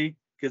everybody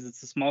because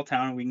it's a small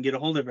town and we can get a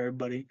hold of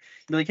everybody.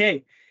 Be like,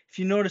 hey, if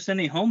you notice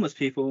any homeless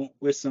people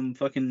with some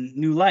fucking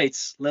new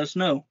lights, let us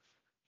know.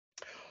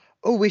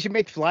 Oh, we should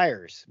make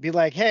flyers. Be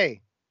like,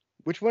 hey,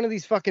 which one of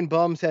these fucking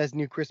bums has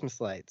new Christmas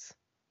lights?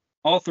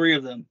 All three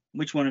of them.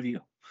 Which one of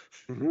you?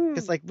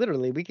 Because like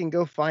literally, we can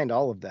go find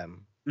all of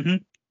them.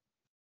 Mm-hmm.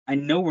 I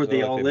know where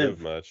they all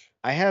live. Much.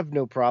 I have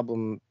no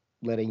problem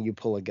letting you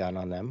pull a gun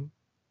on them.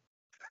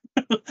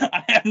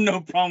 I have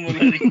no problem with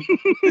letting.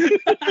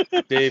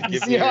 Dave, You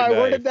give see me how your I knife.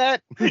 worded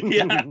that?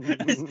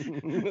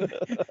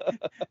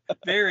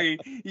 Very,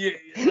 you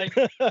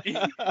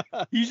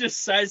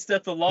just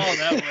sidestep the law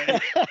that way.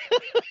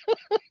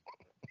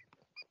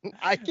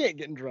 I can't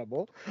get in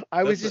trouble.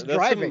 I was just That's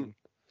driving.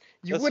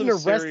 You that's wouldn't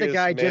some arrest a serious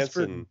guy just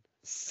for Manson.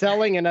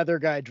 selling another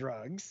guy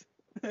drugs.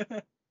 I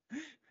feel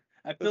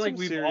That's like some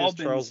we've serious all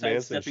been Charles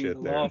Manson sidestepping shit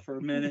the there. law for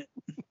a minute.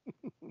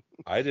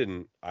 I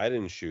didn't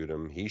shoot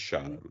him. He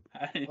shot him.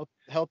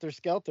 Helter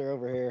Skelter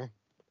over here.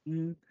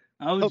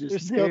 I was Helter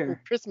just Skelter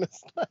there.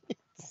 Christmas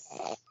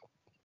lights.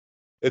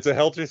 It's a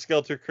Helter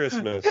Skelter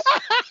Christmas.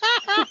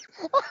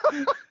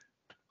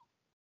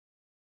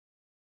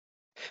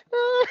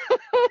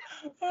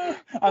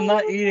 I'm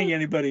not eating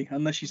anybody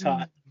unless she's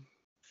hot.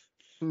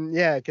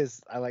 Yeah, because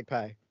I like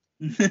pie.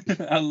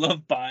 I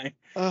love pie.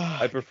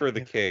 I prefer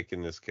the cake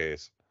in this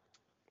case.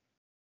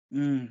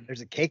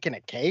 There's a cake in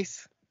a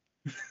case?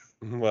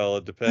 Well,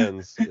 it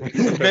depends.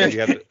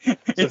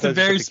 It's a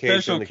very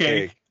special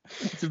cake.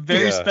 It's a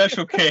very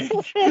special cake.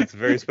 It's a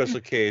very special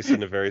case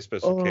and a very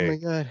special cake. Oh my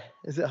god.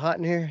 Is it hot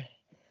in here?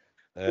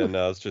 And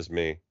no, it's just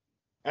me.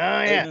 Oh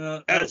yeah.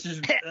 No, that's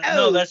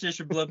just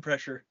your blood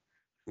pressure.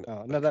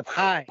 Oh no, that's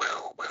high.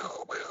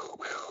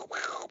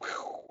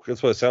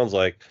 That's what it sounds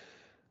like.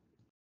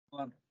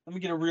 Hold on. Let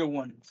me get a real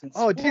one.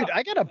 Oh dude,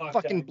 I got a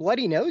fucking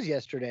bloody nose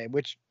yesterday,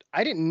 which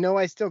I didn't know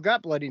I still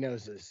got bloody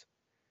noses.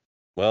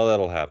 Well,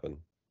 that'll happen.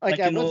 Like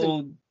I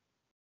I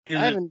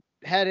haven't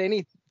had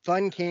any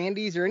fun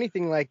candies or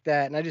anything like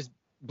that, and I just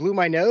blew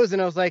my nose, and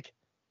I was like,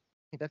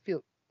 hey, that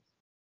feels.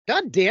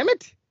 God damn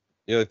it!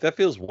 You're like, that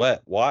feels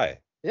wet. Why?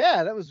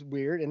 Yeah, that was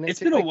weird. And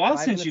it's been a while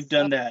since you've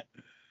done that.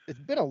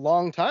 It's been a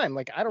long time.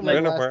 Like I don't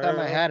remember last time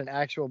I had an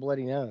actual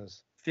bloody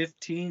nose.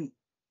 15.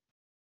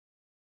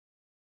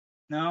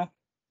 No,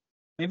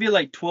 maybe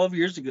like 12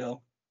 years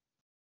ago.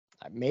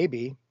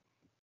 Maybe.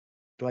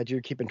 Glad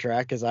you're keeping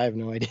track, because I have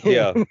no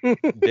idea. Yeah,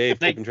 Dave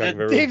keeping track of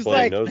everyone's Dave's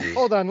bloody like, noses.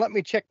 Hold on, let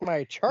me check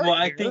my chart. Well,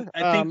 here.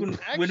 I think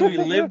when we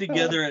lived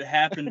together, it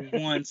happened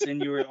once,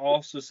 and you were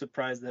also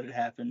surprised that it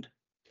happened.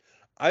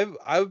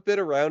 I've been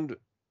around.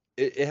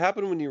 It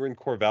happened when you were in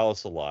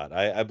Corvallis a lot.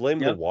 I blame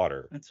the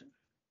water. That's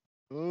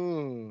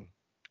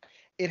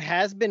It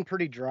has been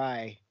pretty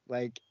dry,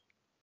 like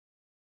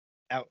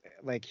out,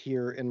 like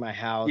here in my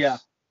house. Yeah,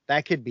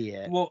 that could be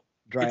it. Well,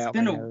 dry out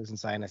my nose and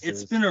sinuses.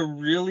 It's been a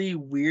really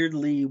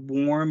weirdly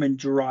warm and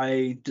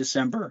dry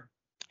December.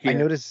 Here. I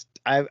noticed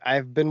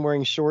I've been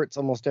wearing shorts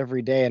almost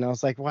every day, and I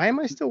was like, why am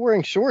I still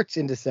wearing shorts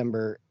in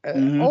December?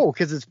 Oh,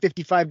 because it's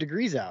 55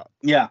 degrees out.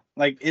 Yeah,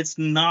 like it's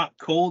not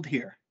cold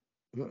here.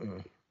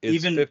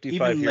 It's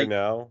 55 here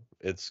now.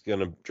 It's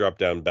gonna drop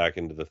down back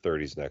into the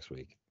 30s next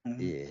week.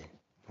 Yeah.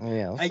 Oh,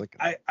 yeah.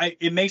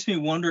 It makes me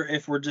wonder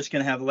if we're just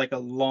gonna have like a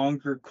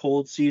longer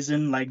cold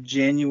season, like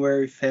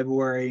January,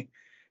 February.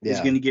 It's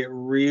going to get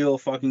real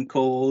fucking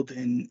cold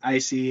and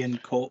icy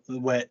and cold,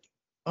 wet.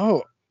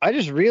 Oh, I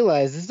just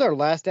realized this is our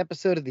last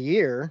episode of the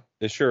year.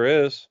 It sure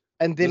is.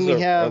 And then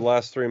we have our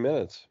last 3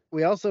 minutes.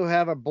 We also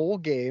have a bowl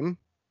game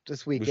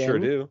this weekend. We sure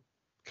do.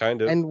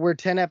 Kind of. And we're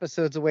 10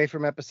 episodes away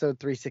from episode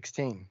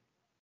 316.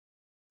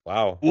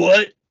 Wow.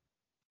 What?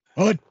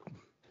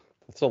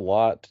 That's a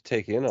lot to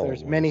take in.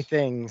 There's many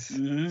things.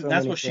 So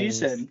That's what she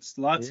said. It's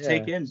a lot to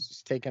take in.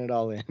 Just taking it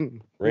all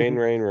in. Rain,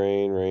 rain,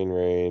 rain, rain,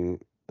 rain.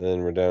 And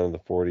then we're down in the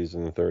 40s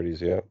and the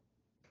 30s.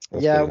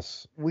 Yeah.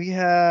 We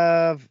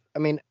have,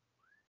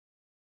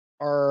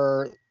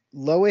 our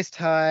lowest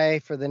high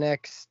for the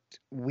next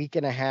week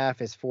and a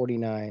half is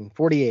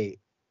 48,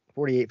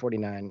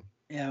 49.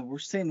 Yeah, we're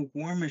staying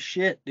warm as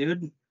shit,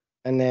 dude.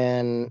 And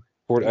then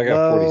I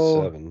got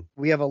 47.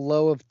 We have a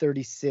low of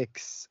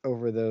 36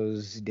 over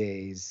those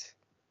days.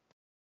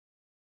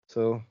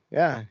 So,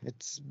 yeah,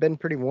 it's been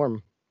pretty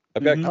warm.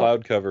 I've got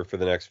cloud cover for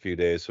the next few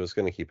days, so it's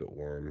going to keep it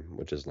warm,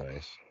 which is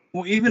nice.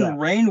 Well, even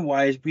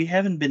rain-wise, we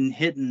haven't been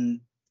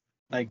hitting,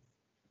 like,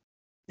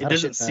 it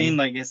doesn't seem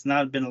like it's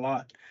not been a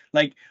lot.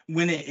 Like,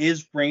 when it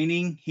is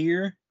raining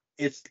here,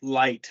 it's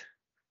light.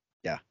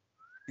 Yeah.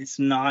 It's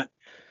not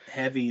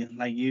heavy,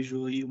 like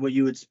usually what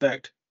you would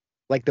expect.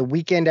 Like, the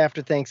weekend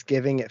after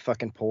Thanksgiving, it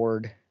fucking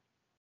poured.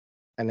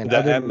 And then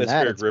that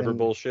atmospheric river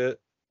bullshit?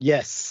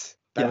 Yes.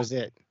 That was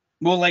it.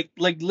 Well, like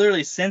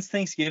literally, since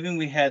Thanksgiving,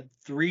 we had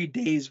 3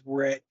 days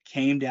where it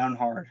came down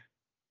hard.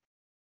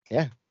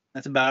 Yeah.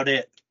 That's about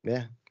it.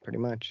 Yeah, pretty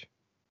much.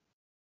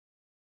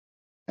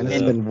 And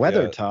this has been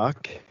Weather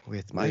Talk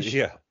with Mike.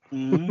 Yeah.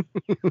 Mm-hmm.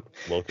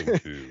 Welcome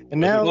to. And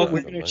now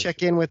we're going to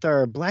check in with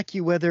our Black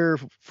U weather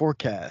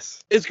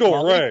forecast. It's going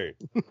to rain.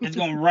 It's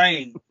going to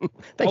rain.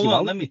 Hold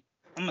on, I'm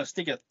going to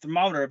stick a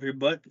thermometer up your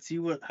butt and see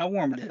how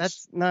warm it is.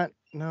 That's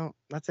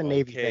a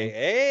Navy thing.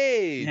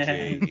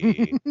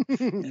 Hey,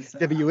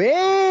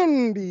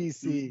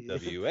 WNBC.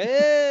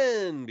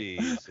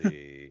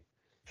 WNBC.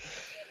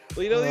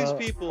 Well, you know, these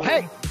people,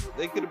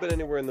 they could have been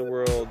anywhere in the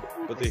world,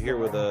 but they're here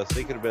with us.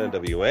 They could have been at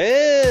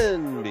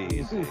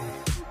WNBC.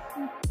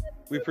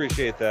 We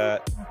appreciate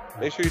that.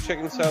 Make sure you're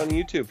checking us out on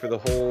YouTube for the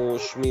whole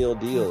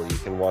schmeal deal. You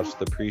can watch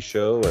the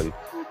pre-show and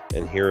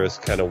and hear us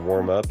kind of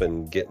warm up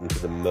and get into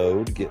the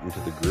mode, get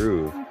into the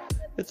groove.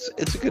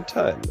 It's a good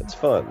time. It's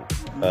fun.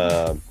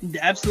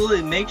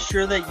 Absolutely. Make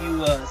sure that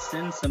you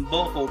send some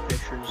butthole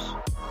pictures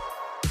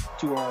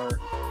to our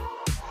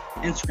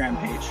Instagram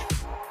page.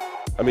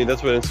 I mean,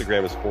 that's what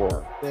Instagram is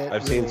for.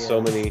 I've seen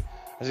so many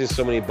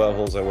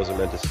buttholes I wasn't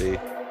meant to see.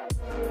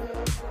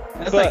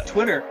 That's like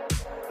Twitter.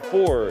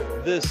 For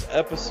this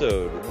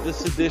episode,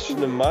 this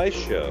edition of my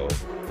show,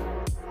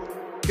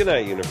 good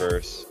night,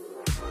 universe.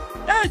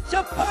 That's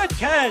a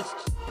podcast.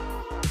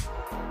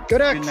 Go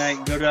Ducks. Good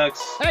night. Go Ducks.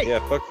 Hey. Yeah,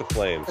 fuck the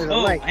Flames.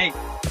 Oh, hey.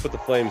 I put the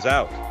Flames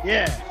out.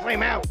 Yeah,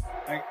 flame out.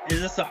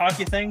 Is this a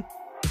hockey thing?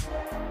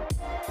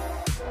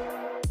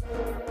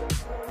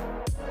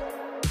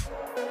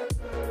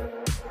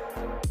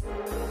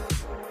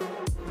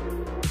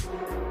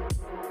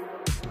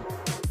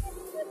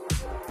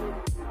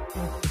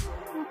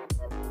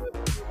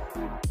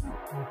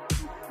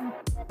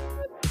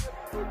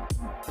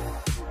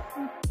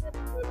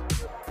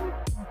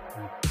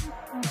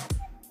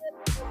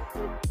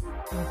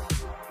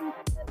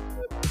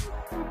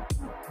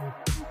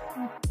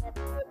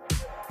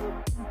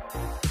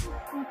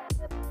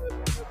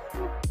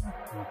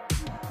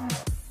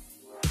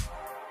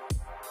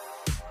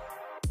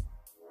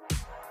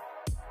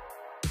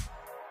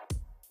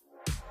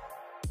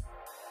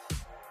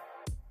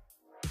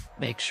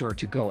 Make sure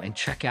to go and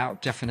check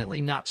out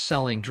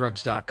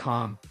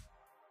definitelynotsellingdrugs.com.